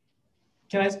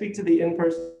 Can I speak to the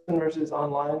in-person versus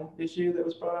online issue that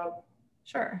was brought up?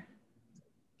 Sure.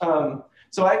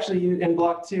 So I actually, in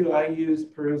block 2, I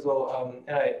used Perusall,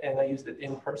 and I used it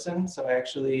in person. So I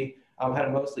actually had a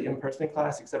mostly in-person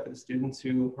class, except for the students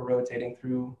who were rotating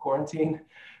through quarantine.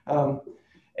 One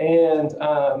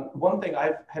thing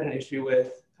I've had an issue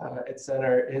with at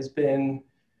Center has been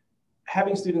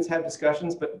having students have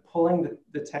discussions, but pulling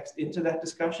the text into that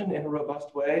discussion in a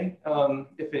robust way.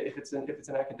 If it's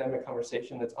an academic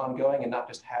conversation that's ongoing, and not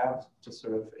just have just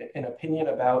sort of an opinion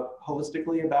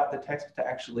holistically about the text, to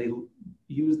actually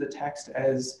use the text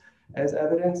as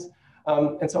evidence.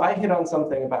 And so I hit on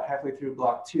something about halfway through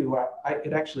block 2, where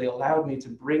it actually allowed me to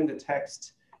bring the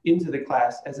text into the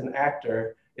class as an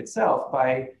actor itself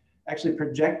by actually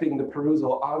projecting the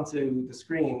Perusall onto the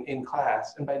screen in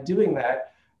class. And by doing that,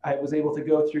 I was able to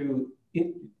go through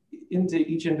into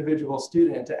each individual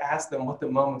student to ask them what the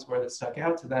moments were that stuck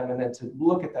out to them, and then to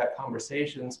look at that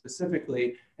conversation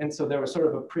specifically. And so there was sort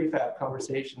of a prefab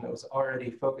conversation that was already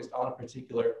focused on a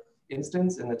particular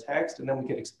instance in the text, and then we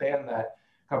could expand that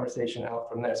conversation out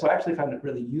from there. So I actually found it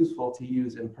really useful to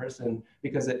use in person,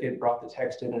 because it brought the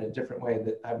text in a different way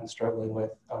that I've been struggling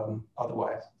with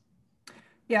otherwise.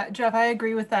 Yeah, Jeff, I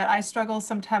agree with that. I struggle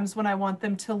sometimes when I want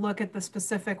them to look at the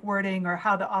specific wording or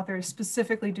how the author is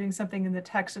specifically doing something in the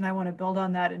text, and I want to build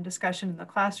on that in discussion in the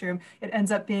classroom. It ends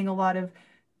up being a lot of,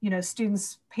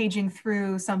 students paging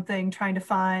through something, trying to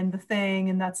find the thing,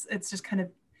 and it's just kind of,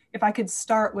 if I could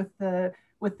start with the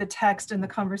text and the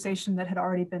conversation that had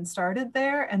already been started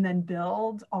there, and then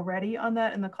build already on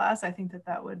that in the class, I think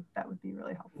that would be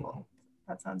really helpful.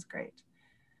 That sounds great.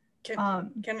 Can I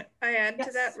add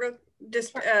to that? Sure.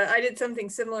 I did something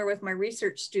similar with my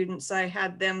research students. I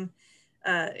had them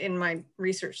in my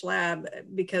research lab,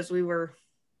 because we were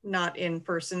not in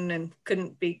person and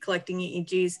couldn't be collecting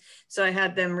EEGs. So I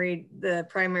had them read the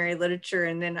primary literature,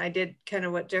 and then I did kind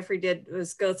of what Jeffrey did,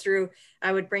 was go through,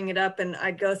 I would bring it up and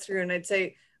I'd go through and I'd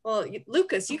say, well,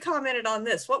 Lucas, you commented on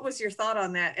this. What was your thought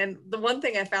on that? And the one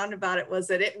thing I found about it was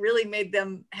that it really made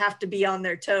them have to be on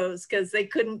their toes, because they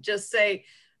couldn't just say,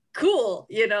 cool,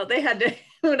 you know, they had to,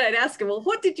 when I'd ask them, well,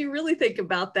 what did you really think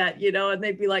about that? You know, and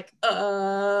they'd be like,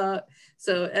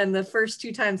 So, and the first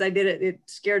 2 times I did it, it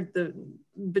scared the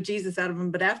bejesus out of them.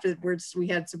 But afterwards, we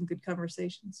had some good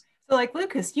conversations. So like,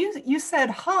 Lucas, you said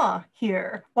 "huh"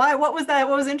 here. Why? What was that?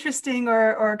 What was interesting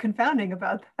or confounding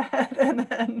about that?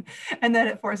 And then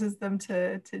it forces them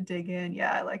to dig in.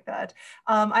 Yeah, I like that.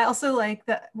 I also like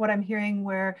that what I'm hearing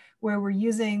where we're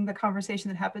using the conversation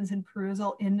that happens in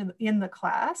Perusall in the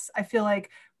class. I feel like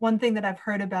one thing that I've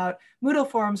heard about Moodle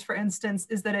forums, for instance,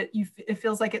 is that it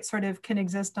feels like it sort of can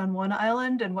exist on one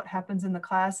island, and what happens in the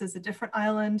class is a different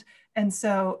island. And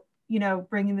so, you know,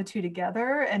 bringing the two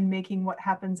together and making what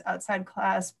happens outside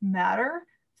class matter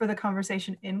for the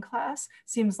conversation in class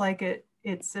seems like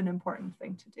it's an important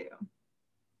thing to do.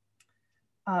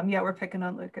 Yeah, we're picking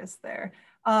on Lucas there.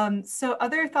 So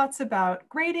other thoughts about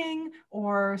grading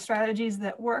or strategies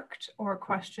that worked or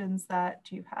questions that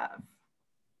you have?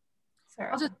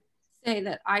 Sarah. I'll just say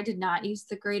that I did not use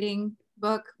the grading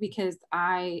book because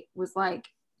I was like,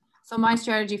 so my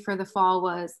strategy for the fall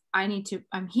was I'm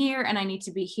here and I need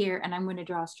to be here, and I'm going to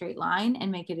draw a straight line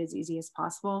and make it as easy as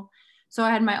possible. So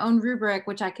I had my own rubric,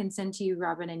 which I can send to you,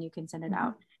 Robin, and you can send it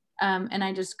out. And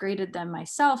I just graded them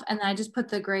myself, and then I just put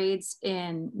the grades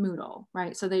in Moodle,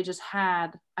 right? So I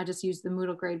just used the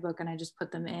Moodle grade book and I just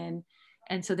put them in,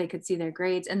 and so they could see their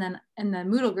grades. And then in the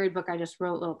Moodle grade book, I just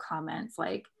wrote little comments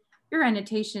like, your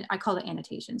annotation, I call it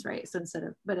annotations, right? So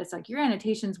but it's like, your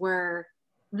annotations were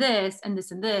this and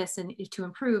this and this, and to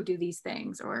improve, do these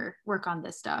things or work on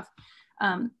this stuff.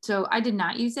 So I did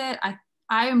not use it. I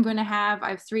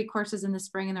have 3 courses in the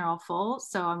spring and they're all full.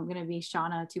 So I'm going to be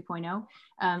Shauna 2.0.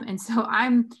 And so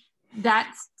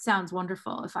that sounds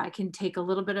wonderful. If I can take a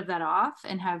little bit of that off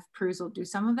and have Perusall do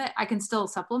some of it, I can still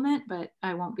supplement, but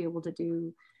I won't be able to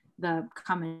do the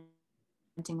commenting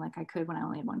like I could when I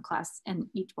only had 1 class in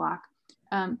each block.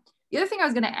 The other thing I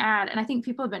was going to add, and I think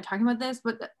people have been talking about this,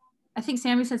 but I think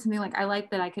Sammy said something like, I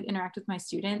like that I could interact with my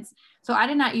students. So I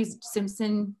did not use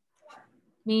Simpson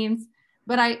memes,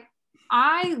 but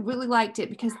I really liked it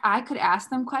because I could ask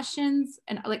them questions,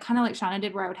 and like kind of like Shauna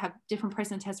did, where I would have different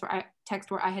person text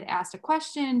where I had asked a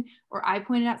question or I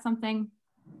pointed out something.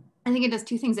 I think it does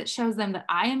 2 things. It shows them that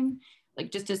I am like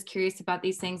just as curious about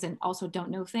these things and also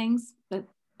don't know things that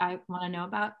I want to know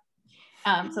about.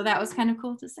 So that was kind of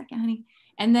cool. Just a second, honey.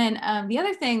 And then the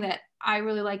other thing that I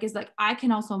really like is like, I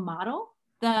can also model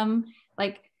them,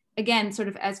 like, again, sort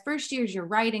of as first years you're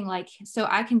writing, like, so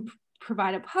I can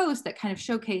provide a post that kind of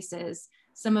showcases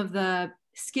some of the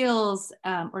skills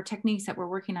or techniques that we're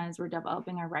working on as we're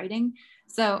developing our writing.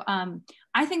 So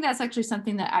I think that's actually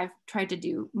something that I've tried to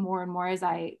do more and more as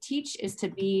I teach, is to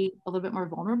be a little bit more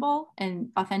vulnerable and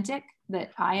authentic,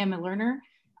 that I am a learner.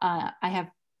 I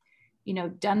have, you know,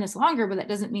 done this longer, but that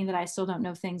doesn't mean that I still don't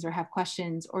know things or have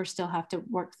questions or still have to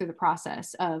work through the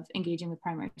process of engaging with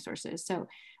primary sources. So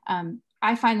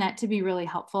I find that to be really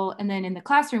helpful. And then in the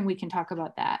classroom, we can talk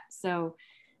about that. So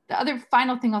the other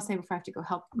final thing I'll say before I have to go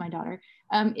help my daughter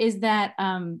is that,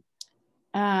 I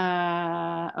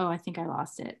think I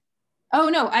lost it. Oh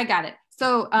no, I got it.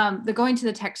 So the going to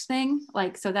the text thing,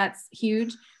 like, so that's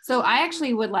huge. So I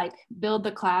actually would like build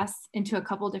the class into a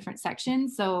couple different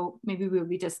sections. So maybe we would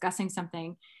be discussing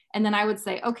something, and then I would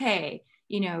say, okay,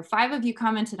 you know, 5 of you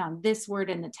commented on this word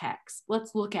in the text.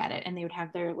 Let's look at it. And they would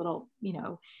have their little, you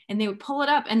know, and they would pull it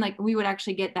up, and like, we would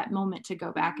actually get that moment to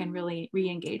go back and really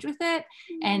re-engage with it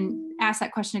and ask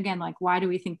that question again, like, why do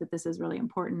we think that this is really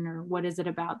important? Or what is it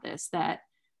about this that,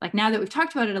 like, now that we've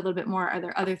talked about it a little bit more, are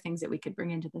there other things that we could bring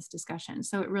into this discussion?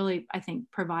 So it really, I think,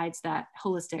 provides that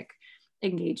holistic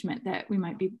engagement that we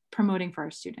might be promoting for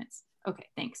our students. Okay,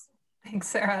 thanks. Thanks,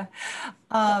 Sarah.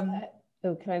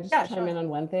 Can I just chime in on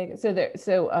one thing?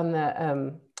 So on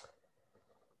the,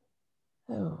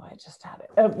 I just had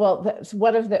it. Well, that's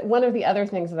one of the other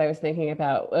things that I was thinking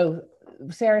about.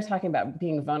 Sarah's talking about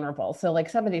being vulnerable. So like,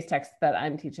 some of these texts that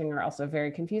I'm teaching are also very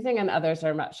confusing, and others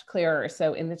are much clearer.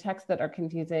 So in the texts that are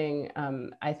confusing,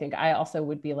 I think I also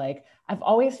would be like, I've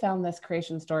always found this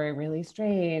creation story really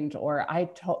strange, or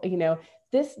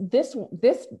this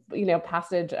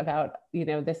passage about,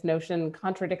 this notion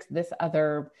contradicts this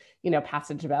other,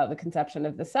 passage about the conception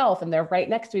of the self, and they're right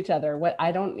next to each other.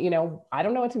 I don't know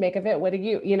what to make of it. What do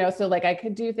you, so like, I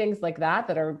could do things like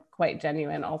that are quite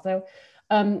genuine also.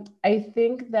 I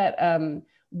think that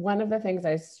one of the things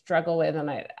I struggle with,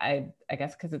 and I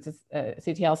guess because it's a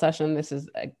CTL session, this is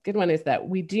a good one, is that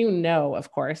we do know,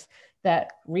 of course,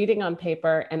 that reading on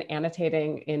paper and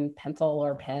annotating in pencil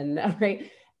or pen,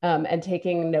 right, and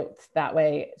taking notes. That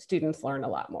way students learn a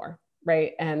lot more,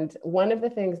 right? And one of the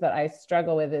things that I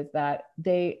struggle with is that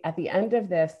they, at the end of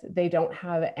this, they don't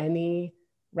have any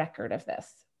record of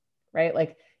this, right?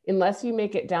 Like, unless you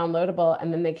make it downloadable,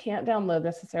 and then they can't download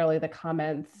necessarily the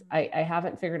comments. I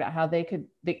haven't figured out how they could,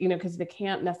 you know, because they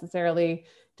can't necessarily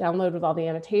download with all the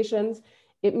annotations.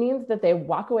 It means that they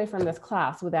walk away from this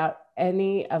class without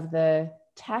any of the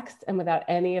text and without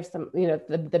any of some, you know,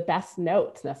 the best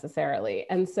notes necessarily.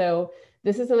 And so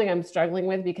this is something I'm struggling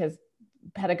with, because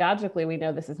pedagogically, we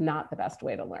know this is not the best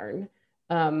way to learn.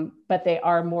 But they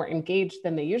are more engaged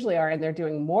than they usually are, and they're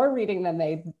doing more reading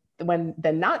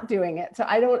than not doing it. So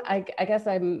I guess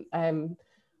I'm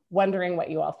wondering what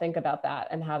you all think about that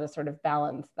and how to sort of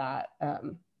balance that.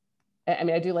 I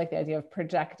mean, I do like the idea of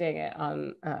projecting it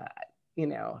on, you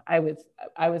know, I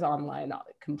was online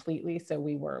completely. So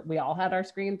we all had our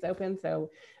screens open. So,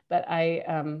 but I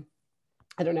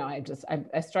don't know.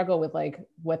 I struggle with like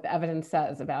what the evidence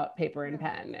says about paper and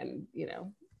pen, and, you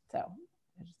know, so.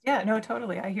 Yeah, no,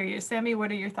 totally. I hear you. Sammy,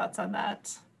 what are your thoughts on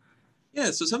that?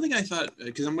 Yeah, so something I thought,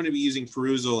 because I'm going to be using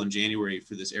Perusall in January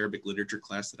for this Arabic literature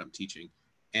class that I'm teaching.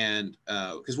 And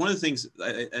because one of the things,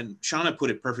 and Shauna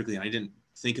put it perfectly, and I didn't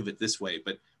think of it this way,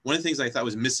 but one of the things I thought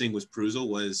was missing with Perusall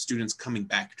was students coming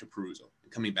back to Perusall,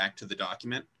 coming back to the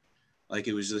document. Like,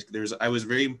 it was just, I was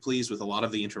very pleased with a lot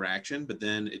of the interaction, but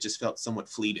then it just felt somewhat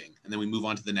fleeting. And then we move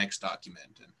on to the next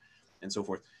document and so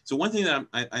forth. So one thing that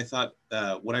I thought,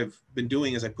 what I've been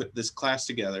doing as I put this class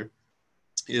together,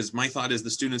 is my thought is the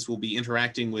students will be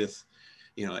interacting with,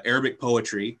 you know, Arabic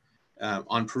poetry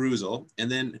on Perusall. And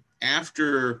then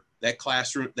after that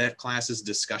class's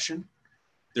discussion,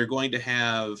 they're going to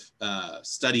have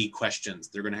study questions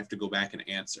they're going to have to go back and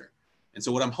answer. And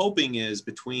so what I'm hoping is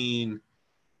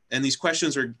and these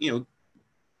questions are, you know,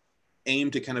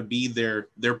 aimed to kind of be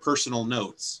their personal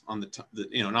notes on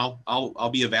you know, and I'll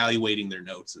be evaluating their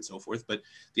notes and so forth. But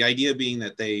the idea being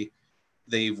that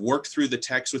they've worked through the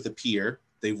text with a peer,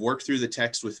 they've worked through the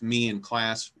text with me in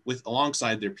class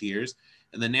alongside their peers,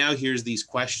 and then now here's these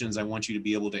questions I want you to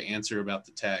be able to answer about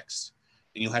the text.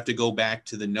 And you'll have to go back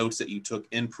to the notes that you took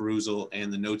in Perusall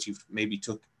and the notes you've maybe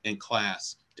took in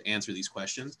class to answer these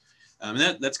questions.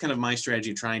 And that's kind of my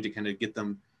strategy, trying to kind of get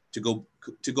them to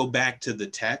go back to the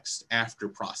text after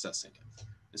processing it.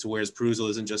 And so whereas Perusall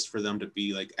isn't just for them to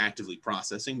be like actively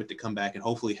processing, but to come back and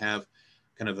hopefully have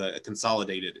kind of a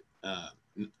consolidated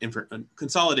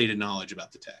knowledge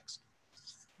about the text.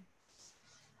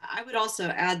 I would also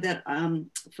add that on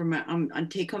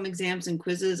take-home exams and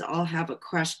quizzes, I'll have a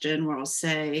question where I'll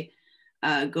say,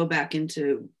 go back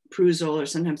into Perusall, or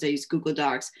sometimes I use Google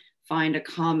Docs, find a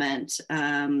comment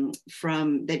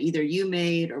from that either you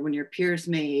made or one of your peers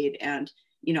made, and,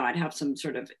 you know, I'd have some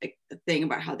sort of a thing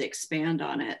about how they expand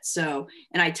on it. So,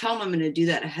 and I tell them I'm going to do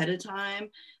that ahead of time.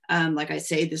 Like I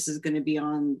say, this is going to be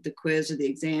on the quiz or the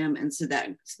exam, and so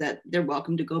that they're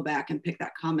welcome to go back and pick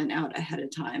that comment out ahead of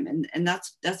time. And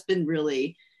that's been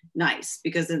really nice,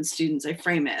 because then students, I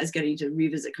frame it as getting to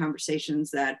revisit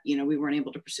conversations that, you know, we weren't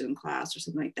able to pursue in class or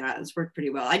something like that. It's worked pretty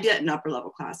well. I did it in upper level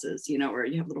classes, you know, where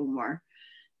you have a little more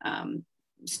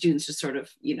students just sort of,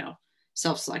 you know,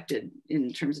 self-selected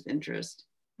in terms of interest.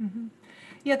 Mm-hmm.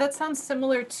 Yeah, that sounds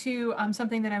similar to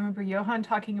something that I remember Johan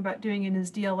talking about doing in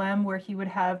his DLM, where he would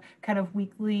have kind of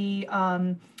weekly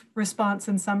response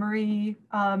and summary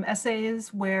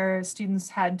essays where students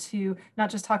had to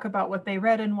not just talk about what they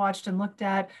read and watched and looked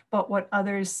at, but what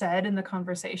others said in the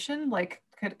conversation, like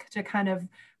to kind of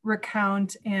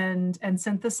recount and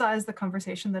synthesize the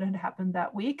conversation that had happened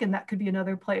that week. And that could be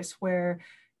another place where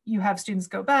you have students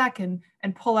go back and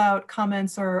pull out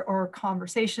comments or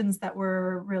conversations that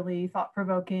were really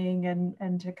thought-provoking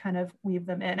and to kind of weave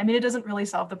them in. I mean, it doesn't really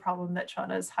solve the problem that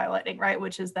Shauna is highlighting, right?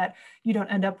 Which is that you don't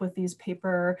end up with these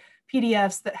paper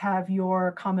PDFs that have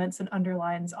your comments and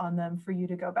underlines on them for you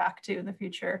to go back to in the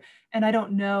future. And I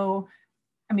don't know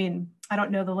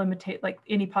the like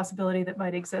any possibility that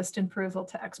might exist in Perusall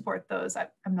to export those.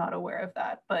 I'm not aware of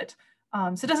that, but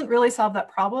so it doesn't really solve that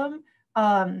problem.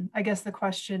 I guess the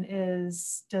question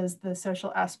is, does the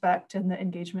social aspect and the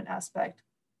engagement aspect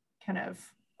kind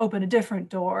of open a different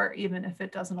door, even if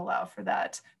it doesn't allow for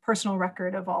that personal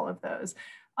record of all of those?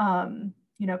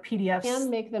 You know, PDFs can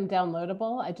make them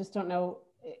downloadable. I just don't know.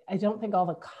 I don't think all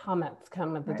the comments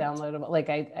come with the downloadable. Like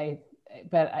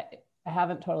but I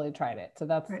haven't totally tried it. So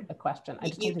that's a question. I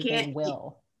just don't think they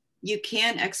will. You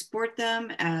can export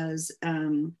them as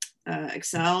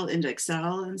Excel into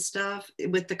Excel and stuff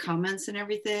with the comments and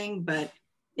everything, but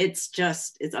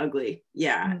it's ugly.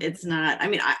 Yeah, it's not. I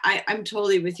mean, I'm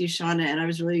totally with you, Shauna, and I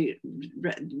was really,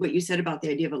 what you said about the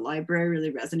idea of a library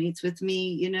really resonates with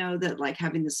me, you know, that like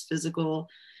having this physical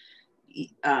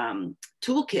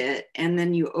toolkit, and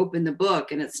then you open the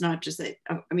book and it's not just that,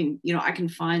 I mean, you know, I can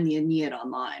find the Aeneid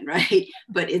online, right?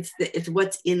 But it's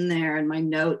what's in there and my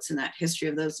notes and that history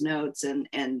of those notes, and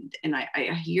I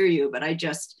hear you, but I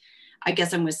guess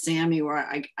I'm with Sammy, where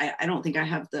I don't think I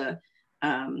have the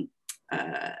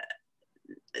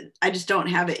I just don't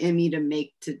have it in me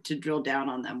to drill down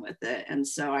on them with it. And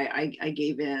so I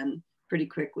gave in pretty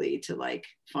quickly to like,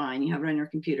 fine, you have it on your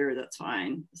computer, that's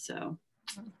fine. So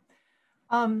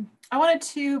I wanted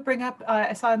to bring up,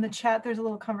 I saw in the chat, there's a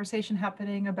little conversation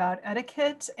happening about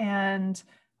etiquette and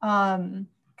kind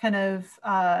of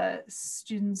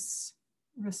students'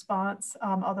 response,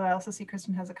 although I also see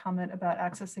Kristen has a comment about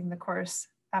accessing the course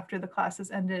after the class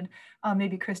has ended.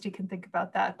 Maybe Christy can think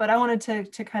about that. But I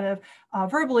wanted to kind of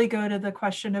verbally go to the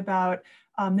question about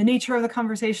the nature of the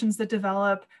conversations that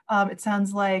develop. It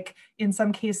sounds like in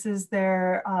some cases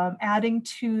they're adding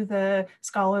to the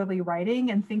scholarly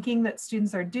writing and thinking that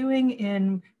students are doing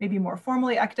in maybe more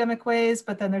formally academic ways,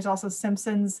 but then there's also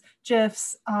Simpsons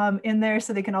GIFs in there,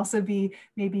 so they can also be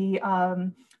maybe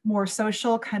more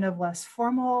social, kind of less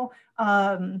formal.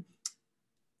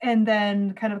 And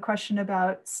then kind of a question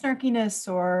about snarkiness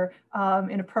or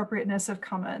inappropriateness of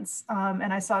comments.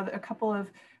 And I saw a couple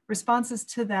of responses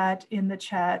to that in the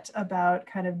chat about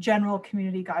kind of general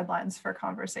community guidelines for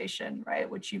conversation, right?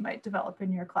 Which you might develop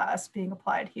in your class being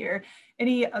applied here.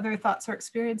 Any other thoughts or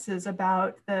experiences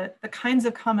about the kinds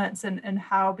of comments and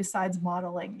how, besides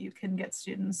modeling, you can get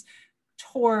students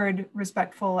toward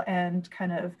respectful and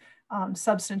kind of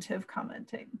substantive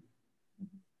commenting?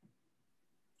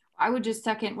 I would just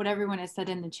second what everyone has said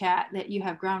in the chat, that you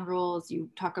have ground rules,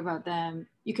 you talk about them,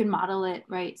 you can model it,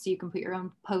 right? So you can put your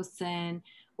own posts in,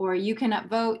 or you can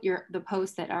upvote the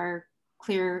posts that are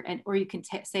clear, or you can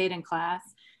say it in class.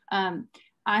 I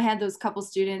had those couple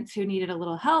students who needed a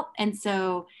little help. And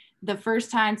so the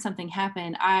first time something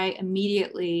happened, I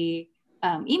immediately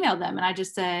emailed them and I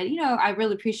just said, you know, I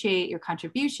really appreciate your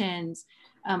contributions,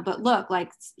 but look,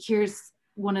 like, here's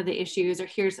one of the issues, or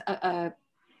here's a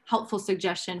helpful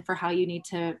suggestion for how you need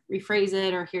to rephrase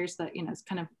it, or here's the, you know, it's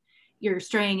kind of, you're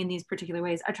straying in these particular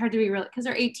ways. I tried to be real, because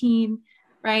they're 18,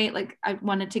 right? Like, I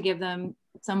wanted to give them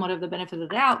somewhat of the benefit of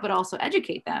the doubt, but also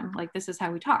educate them. Like, this is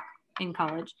how we talk in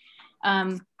college.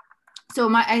 So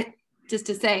just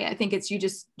to say, I think it's, you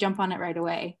just jump on it right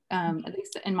away, at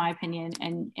least in my opinion,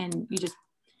 and you just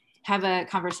have a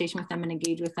conversation with them and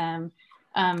engage with them.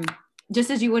 Just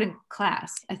as you would in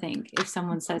class. I think if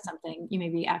someone says something, you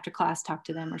maybe after class talk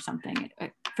to them or something.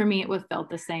 For me, it would felt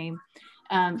the same.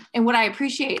 And what I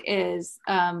appreciate is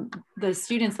the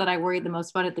students that I worried the most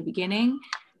about at the beginning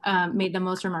made the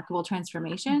most remarkable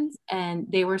transformations, and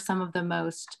they were some of the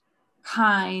most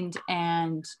kind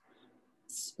and,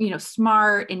 you know,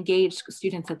 smart, engaged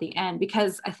students at the end,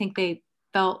 because I think they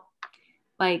felt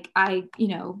like you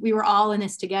know, we were all in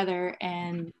this together,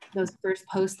 and those first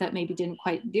posts that maybe didn't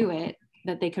quite do it,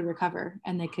 that they could recover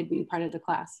and they could be part of the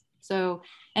class. So,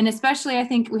 and especially I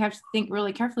think we have to think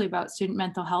really carefully about student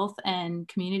mental health and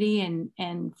community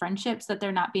and friendships that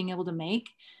they're not being able to make.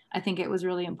 I think it was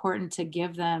really important to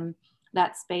give them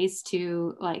that space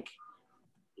to like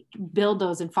build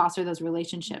those and foster those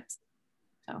relationships.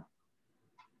 So.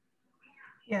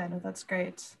 Yeah, no, that's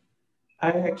great. I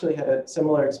actually had a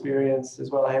similar experience as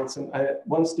well. I had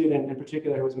one student in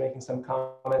particular who was making some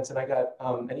comments, and I got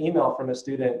an email from a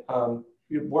student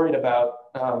worried about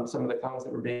some of the comments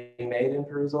that were being made in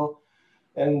Perusall.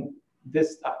 And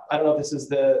this, I don't know if this is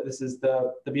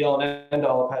the be all and end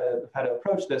all of how to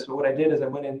approach this, but what I did is I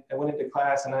went into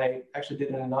class and I actually did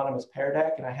an anonymous pear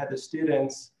deck, and I had the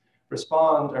students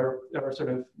respond or sort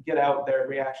of get out their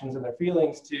reactions and their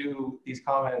feelings to these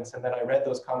comments, and then I read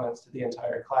those comments to the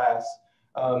entire class.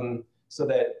 So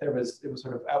that it was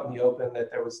sort of out in the open that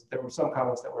there were some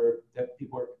comments that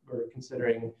people were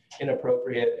considering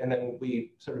inappropriate, and then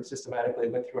we sort of systematically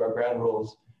went through our ground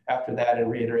rules after that and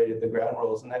reiterated the ground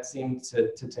rules, and that seemed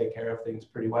to take care of things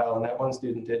pretty well. And that one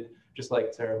student did, just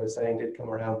like Sarah was saying, did come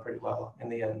around pretty well in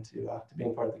the end to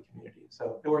being part of the community.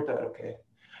 So it worked out okay.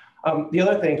 The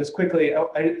other thing, just quickly,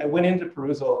 I went into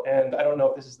Perusall, and I don't know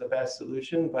if this is the best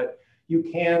solution, but you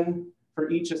can, for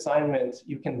each assignment,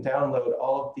 you can download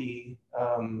all of the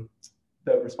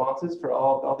responses for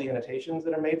all the annotations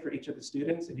that are made for each of the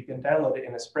students, and you can download it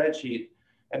in a spreadsheet,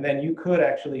 and then you could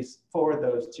actually forward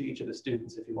those to each of the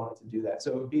students if you wanted to do that.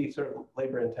 So it would be sort of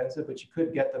labor intensive, but you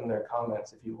could get them their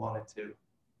comments if you wanted to.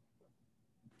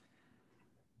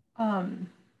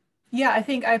 Yeah, I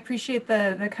think I appreciate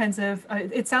the kinds of,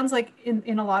 it sounds like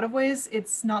in a lot of ways,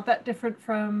 it's not that different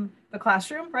from the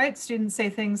classroom, right? Students say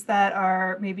things that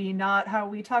are maybe not how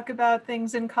we talk about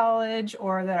things in college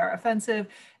or that are offensive.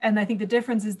 And I think the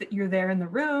difference is that you're there in the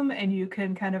room and you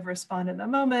can kind of respond in the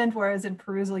moment, whereas in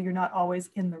Perusall, you're not always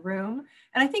in the room.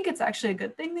 And I think it's actually a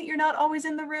good thing that you're not always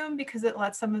in the room because it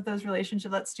lets some of those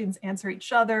relationships, let students answer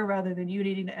each other rather than you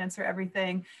needing to answer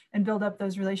everything and build up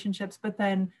those relationships. But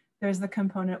then there's the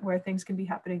component where things can be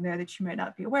happening there that you might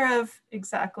not be aware of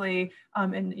exactly,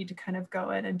 and need to kind of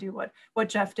go in and do what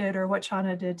Jeff did or what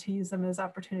Shauna did to use them as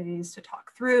opportunities to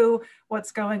talk through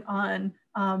what's going on,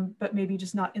 but maybe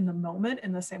just not in the moment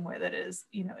in the same way that is,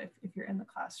 you know, if you're in the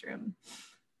classroom.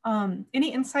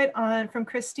 Any insight from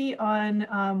Christy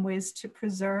on ways to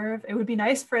preserve? It would be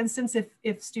nice, for instance,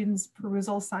 if students'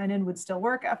 Perusall sign-in would still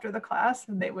work after the class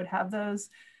and they would have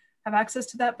access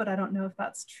to that, but I don't know if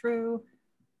that's true.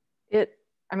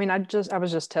 I mean, I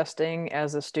was just testing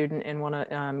as a student in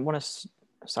I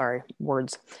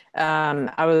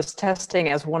was testing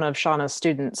as one of Shauna's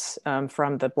students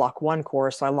from the Block 1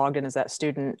 course. So I logged in as that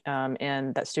student,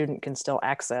 and that student can still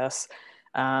access.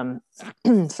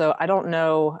 So I don't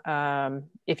know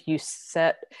if you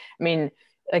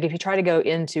like if you try to go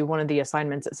into one of the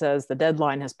assignments, it says the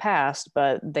deadline has passed,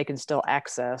 but they can still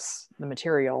access the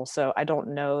material. So I don't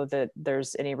know that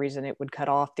there's any reason it would cut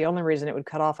off. The only reason it would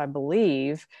cut off, I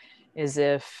believe, is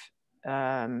if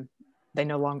they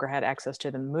no longer had access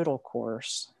to the Moodle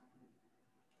course.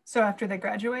 So after they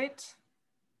graduate?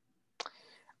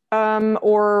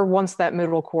 Or once that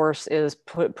Moodle course is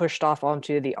pushed off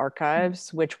onto the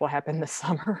archives, which will happen this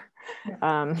summer.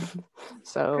 Yeah.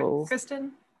 So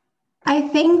Kristen? I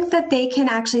think that they can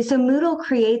actually, so Moodle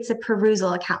creates a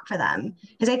Perusall account for them.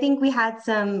 Because I think we had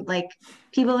some like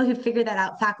people who figured that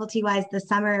out faculty-wise this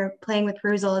summer playing with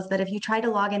Perusall, is that if you try to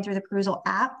log in through the Perusall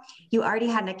app, you already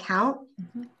had an account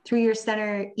through your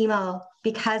center email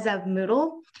because of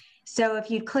Moodle. So if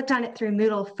you clicked on it through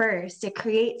Moodle first, it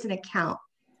creates an account.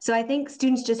 So I think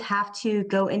students just have to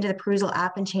go into the Perusall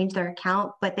app and change their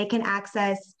account, but they can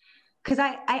access, because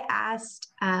I asked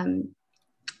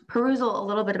Perusall a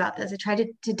little bit about this. I tried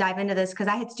to dive into this because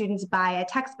I had students buy a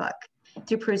textbook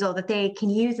through Perusall that they can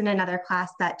use in another class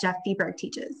that Jeff Fieberg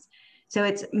teaches. So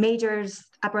it's majors,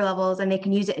 upper levels, and they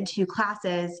can use it in 2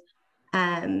 classes.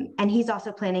 And he's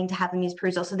also planning to have them use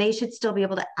Perusall. So they should still be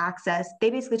able to access, they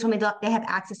basically told me they have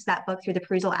access to that book through the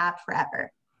Perusall app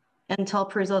forever until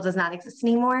Perusall does not exist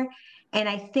anymore. And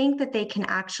I think that they can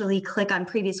actually click on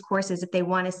previous courses if they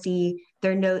want to see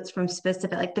their notes from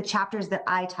specific, like the chapters that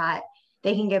I taught,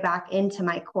 they can go back into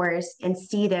my course and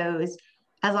see those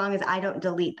as long as I don't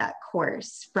delete that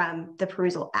course from the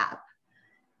Perusall app.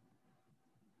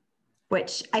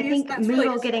 Which I think Moodle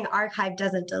really getting archived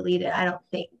doesn't delete it, I don't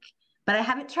think. But I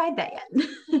haven't tried that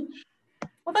yet.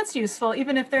 Well, that's useful.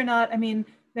 Even if they're not, I mean,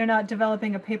 they're not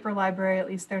developing a paper library, at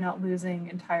least they're not losing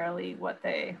entirely what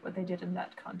they did in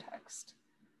that context.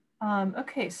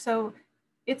 Okay, so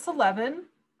it's 11.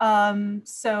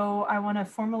 So I want to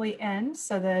formally end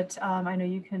so that I know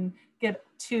you can get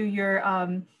to your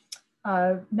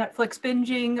Netflix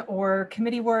binging or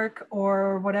committee work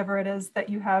or whatever it is that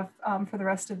you have for the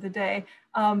rest of the day.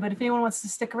 But if anyone wants to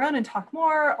stick around and talk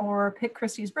more or pick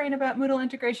Christy's brain about Moodle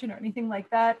integration or anything like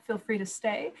that, feel free to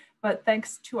stay. But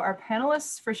thanks to our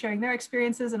panelists for sharing their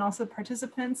experiences and also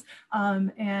participants.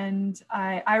 And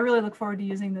I really look forward to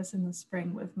using this in the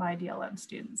spring with my DLM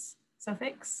students. So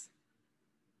thanks.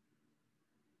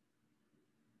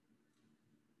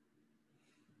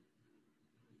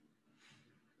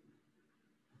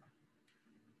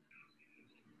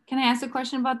 Can I ask a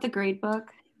question about the grade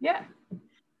book? Yeah.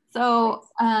 So,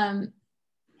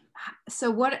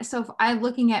 so if I'm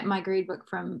looking at my grade book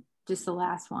from just the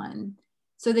last one,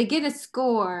 so they get a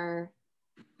score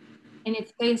and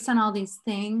it's based on all these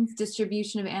things,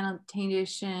 distribution of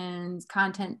annotations,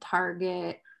 content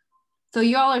target. So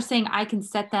y'all are saying I can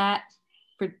set that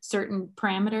for certain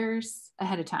parameters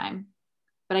ahead of time,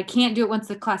 but I can't do it once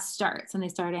the class starts and they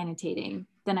start annotating.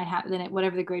 Then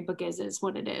whatever the grade book is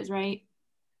what it is, right?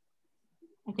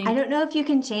 I don't know if you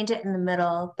can change it in the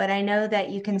middle, but I know that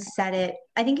you can set it.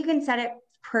 I think you can set it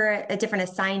per a different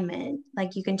assignment.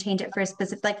 Like you can change it for a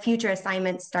specific, like future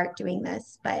assignments start doing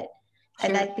this, but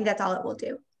sure. I think that's all it will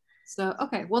do. So,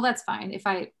 okay, well, that's fine.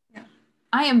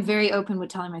 I am very open with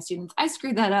telling my students, I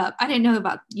screwed that up. I didn't know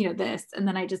about, this, and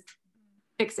then I just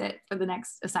fix it for the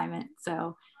next assignment.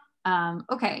 So,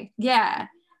 okay, yeah.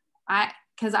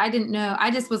 Because I didn't know, I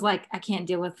just was like, I can't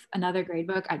deal with another grade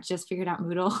book. I just figured out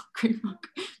Moodle grade book,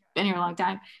 been here a long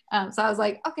time. So I was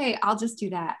like, okay, I'll just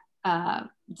do that.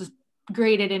 Just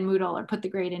grade it in Moodle or put the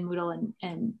grade in Moodle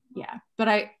and yeah. But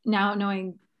I now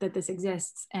knowing that this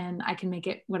exists and I can make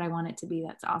it what I want it to be,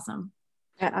 that's awesome.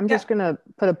 I'm just going to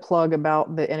put a plug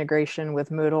about the integration with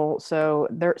Moodle. So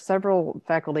there several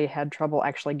faculty had trouble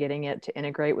actually getting it to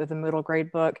integrate with the Moodle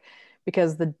gradebook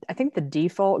because I think the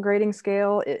default grading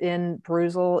scale in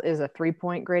Perusall is a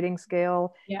 3-point grading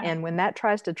scale. Yeah. And when that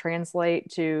tries to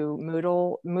translate to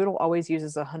Moodle, Moodle always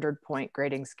uses a 100-point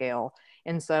grading scale.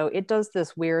 And so it does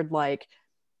this weird, like,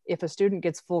 if a student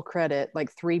gets full credit,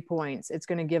 like 3 points, it's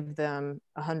going to give them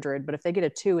 100. But if they get a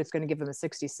 2, it's going to give them a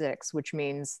 66, which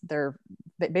means they're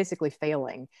basically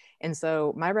failing. And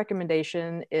so my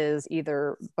recommendation is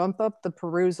either bump up the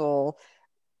Perusall,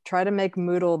 try to make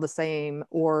Moodle the same,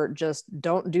 or just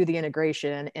don't do the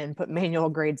integration and put manual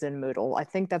grades in Moodle. I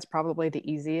think that's probably the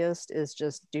easiest, is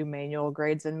just do manual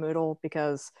grades in Moodle,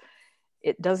 because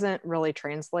it doesn't really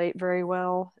translate very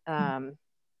well.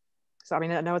 So, I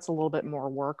mean, I know it's a little bit more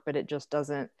work, but it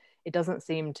doesn't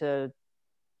seem to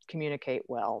communicate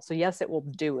well. So yes, it will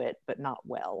do it, but not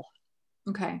well.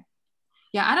 Okay.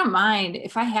 Yeah, I don't mind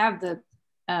if I have the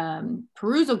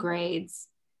Perusall grades,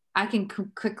 I can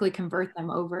quickly convert them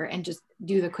over and just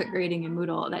do the quick grading in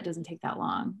Moodle. That doesn't take that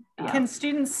long. Can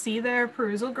students see their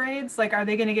Perusall grades? Like, are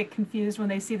they going to get confused when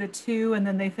they see the 2 and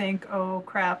then they think, oh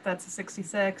crap, that's a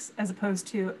 66, as opposed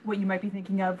to what you might be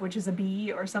thinking of, which is a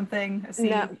B or something, a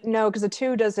C? No, because a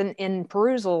 2 in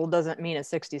Perusall doesn't mean a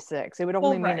 66. It would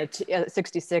only mean a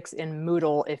 66 in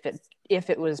Moodle if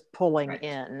it was pulling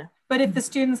in. But if the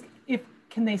students,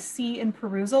 can they see in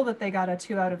Perusall that they got a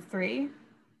 2 out of 3?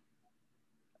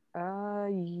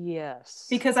 Yes.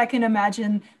 Because I can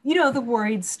imagine, the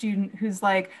worried student who's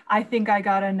like, I think I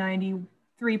got a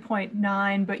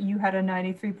 93.9, but you had a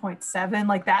 93.7.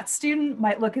 Like, that student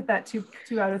might look at that 2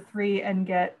 out of 3 and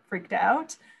get freaked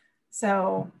out.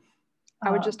 So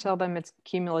I would just tell them it's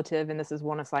cumulative and this is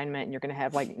one assignment and you're going to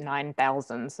have like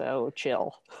 9,000. So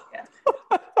chill. Yeah.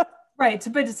 Right,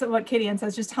 but it's what Katie Ann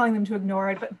says, just telling them to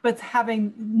ignore it, but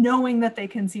knowing that they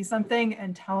can see something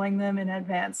and telling them in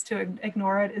advance to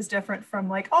ignore it is different from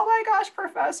like, oh my gosh,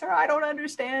 professor, I don't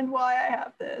understand why I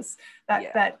have this.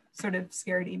 That sort of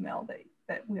scared email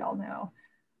that we all know.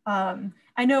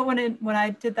 I know when I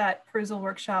did that Perusall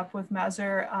workshop with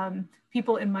Mazur,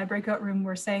 people in my breakout room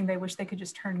were saying they wish they could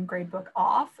just turn gradebook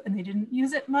off and they didn't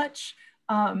use it much.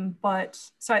 But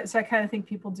I kind of think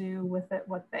people do with it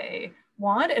what they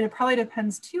want, and it probably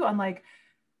depends too on like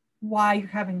why you're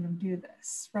having them do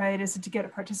this, right? Is it to get a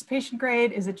participation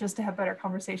grade? Is it just to have better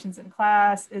conversations in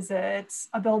class? Is it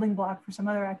a building block for some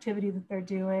other activity that they're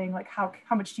doing? Like how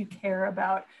much do you care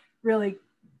about really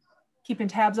keeping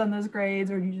tabs on those grades,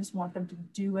 or do you just want them to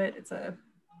do it? It's a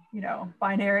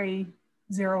binary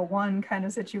 0-1 kind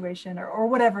of situation, or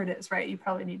whatever it is, right? You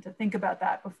probably need to think about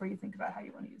that before you think about how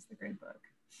you want to use the grade book.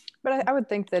 But I would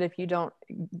think that if you don't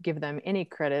give them any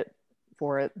credit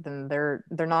for it, then they're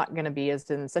not going to be as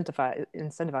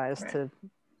incentivized to,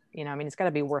 it's got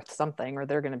to be worth something, or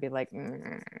they're going to be like,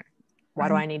 why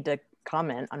do I need to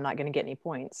comment? I'm not going to get any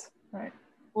points. Right.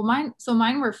 Well,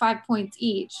 mine were 5 points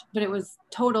each, but it was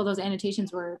total, those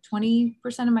annotations were 20%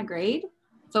 of my grade.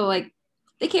 So like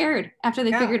they cared after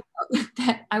they figured out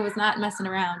that I was not messing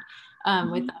around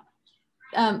with them.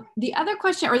 The other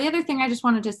question, or the other thing I just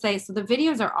wanted to say, so the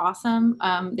videos are awesome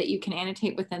that you can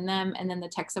annotate within them, and then the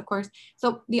text, of course.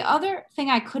 So the other thing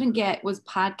I couldn't get was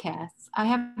podcasts. I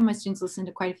have my students listen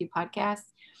to quite a few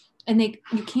podcasts, and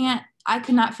I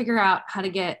could not figure out how to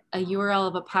get a URL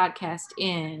of a podcast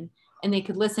in, and they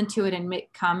could listen to it and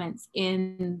make comments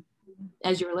in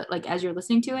as you're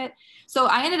listening to it. So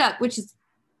I ended up,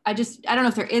 I don't know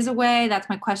if there is a way, that's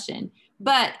my question.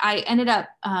 But I ended up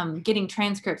getting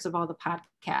transcripts of all the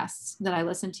podcasts that I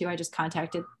listened to. I just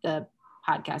contacted the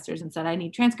podcasters and said, I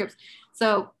need transcripts.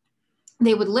 So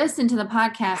they would listen to the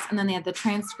podcast and then they had the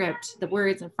transcript, the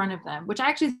words in front of them, which I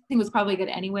actually think was probably good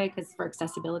anyway, because for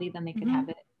accessibility, then they could have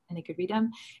it and they could read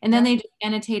them. And then they just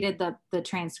annotated the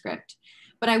transcript.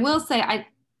 But I will say, I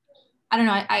don't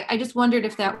know, I just wondered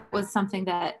if that was something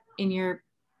that in your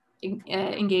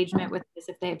engagement with this,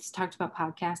 if they've talked about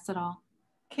podcasts at all.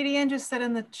 Katie Ann just said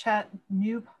in the chat,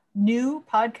 new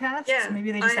podcasts. Yeah,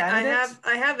 Maybe they just added it.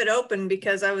 I have it open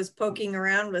because I was poking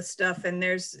around with stuff, and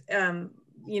there's how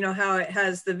it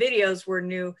has the videos were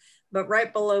new, but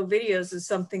right below videos is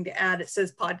something to add. It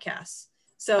says podcasts.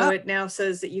 So it now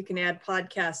says that you can add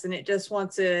podcasts, and it just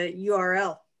wants a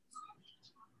URL.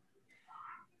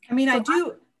 I mean,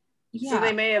 so So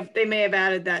they may have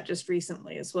added that just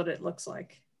recently, is what it looks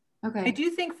like. Okay. I do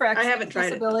think for I haven't tried it.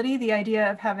 accessibility, the idea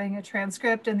of having a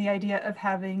transcript and the idea of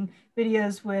having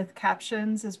videos with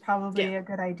captions is probably a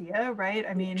good idea, right?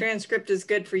 I mean, transcript is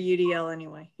good for UDL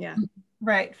anyway. Yeah.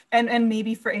 Right. And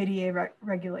maybe for ADA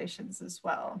regulations as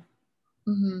well.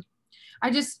 Mm-hmm.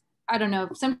 I don't know.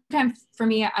 Sometimes for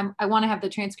me, I want to have the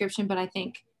transcription, but I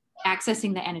think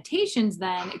accessing the annotations,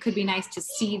 then it could be nice to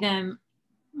see them,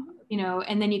 you know,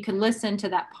 and then you can listen to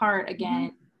that part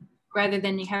again, rather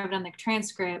than you have it on the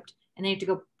transcript and then you have to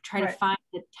go try to find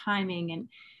the timing. And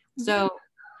so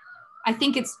I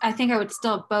think I would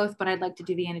still have both, but I'd like to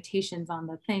do the annotations on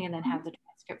the thing and then have the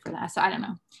transcript for that. So I don't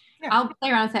know. Yeah. I'll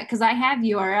play around with that because I have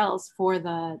URLs for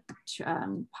the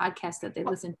podcast that they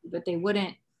listen to, but they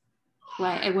wouldn't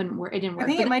play. It wouldn't work. It didn't work. I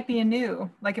think it might be a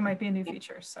new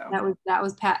feature. So that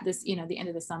was this, you know, the end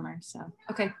of the summer. So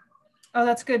okay. Oh,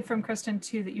 that's good from Kristen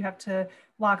too, that you have to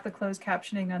lock the closed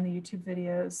captioning on the YouTube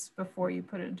videos before you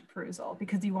put it into Perusall,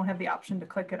 because you won't have the option to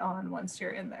click it on once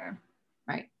you're in there.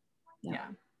 Right. Yeah.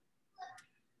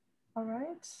 All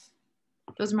right.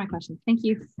 Those are my questions. Thank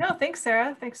you. No, thanks,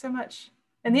 Sarah. Thanks so much.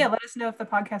 And yeah, let us know if the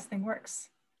podcast thing works.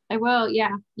 I will.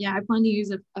 Yeah. Yeah. I plan to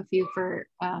use a few for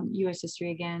US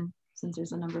history again, since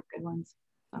there's a number of good ones.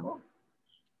 So. Cool.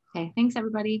 Okay. Thanks,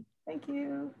 everybody. Thank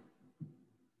you.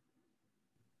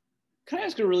 Can I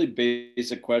ask a really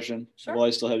basic question? Sure. While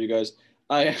I still have you guys, do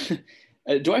I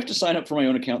have to sign up for my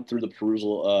own account through the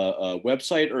Perusall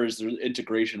website, or is there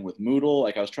integration with Moodle?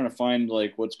 Like, I was trying to find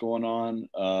like what's going on.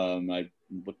 I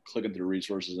clicking through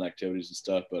resources and activities and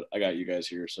stuff, but I got you guys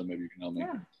here, so maybe you can help me.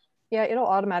 Yeah, it'll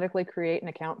automatically create an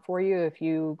account for you if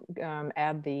you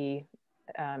add the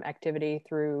activity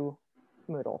through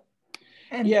Moodle.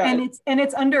 And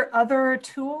it's under other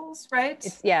tools, right?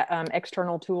 It's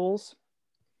external tools.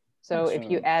 So if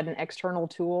you add an external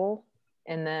tool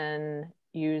and then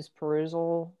use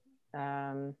Perusall,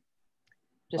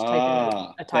 just type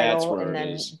in a title and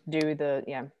then do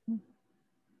the,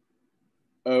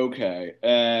 Okay,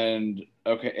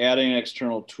 adding an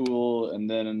external tool, and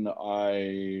then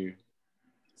I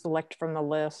select from the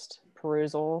list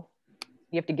Perusall.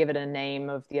 You have to give it a name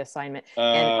of the assignment.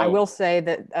 And I will say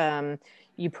that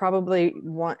you probably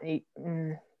want,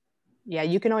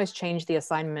 you can always change the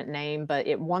assignment name, but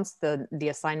it wants the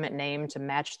assignment name to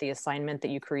match the assignment that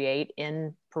you create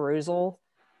in Perusall.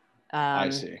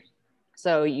 I see.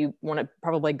 So you want to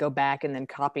probably go back and then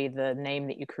copy the name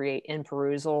that you create in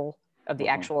Perusall of the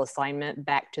actual assignment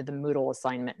back to the Moodle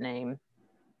assignment name.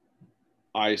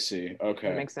 I see. Okay.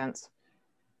 That makes sense.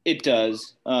 It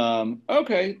does.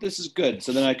 Okay, this is good.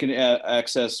 So then I can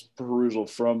access Perusall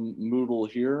from Moodle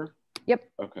here? Yep.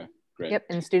 Okay, great. Yep,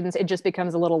 and students, it just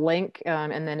becomes a little link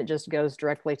and then it just goes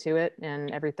directly to it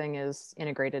and everything is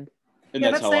integrated. And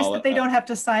that's nice that they don't have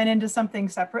to sign into something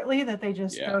separately, that they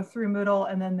just go through Moodle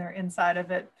and then they're inside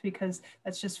of it, because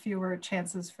that's just fewer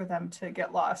chances for them to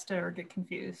get lost or get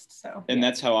confused. So. And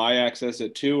that's how I access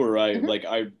it too, or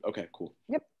okay, cool.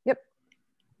 Yep.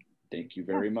 Thank you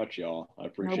very much, y'all. I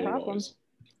appreciate it always.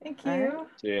 Thank you.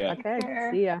 See ya. Okay,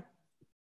 see ya.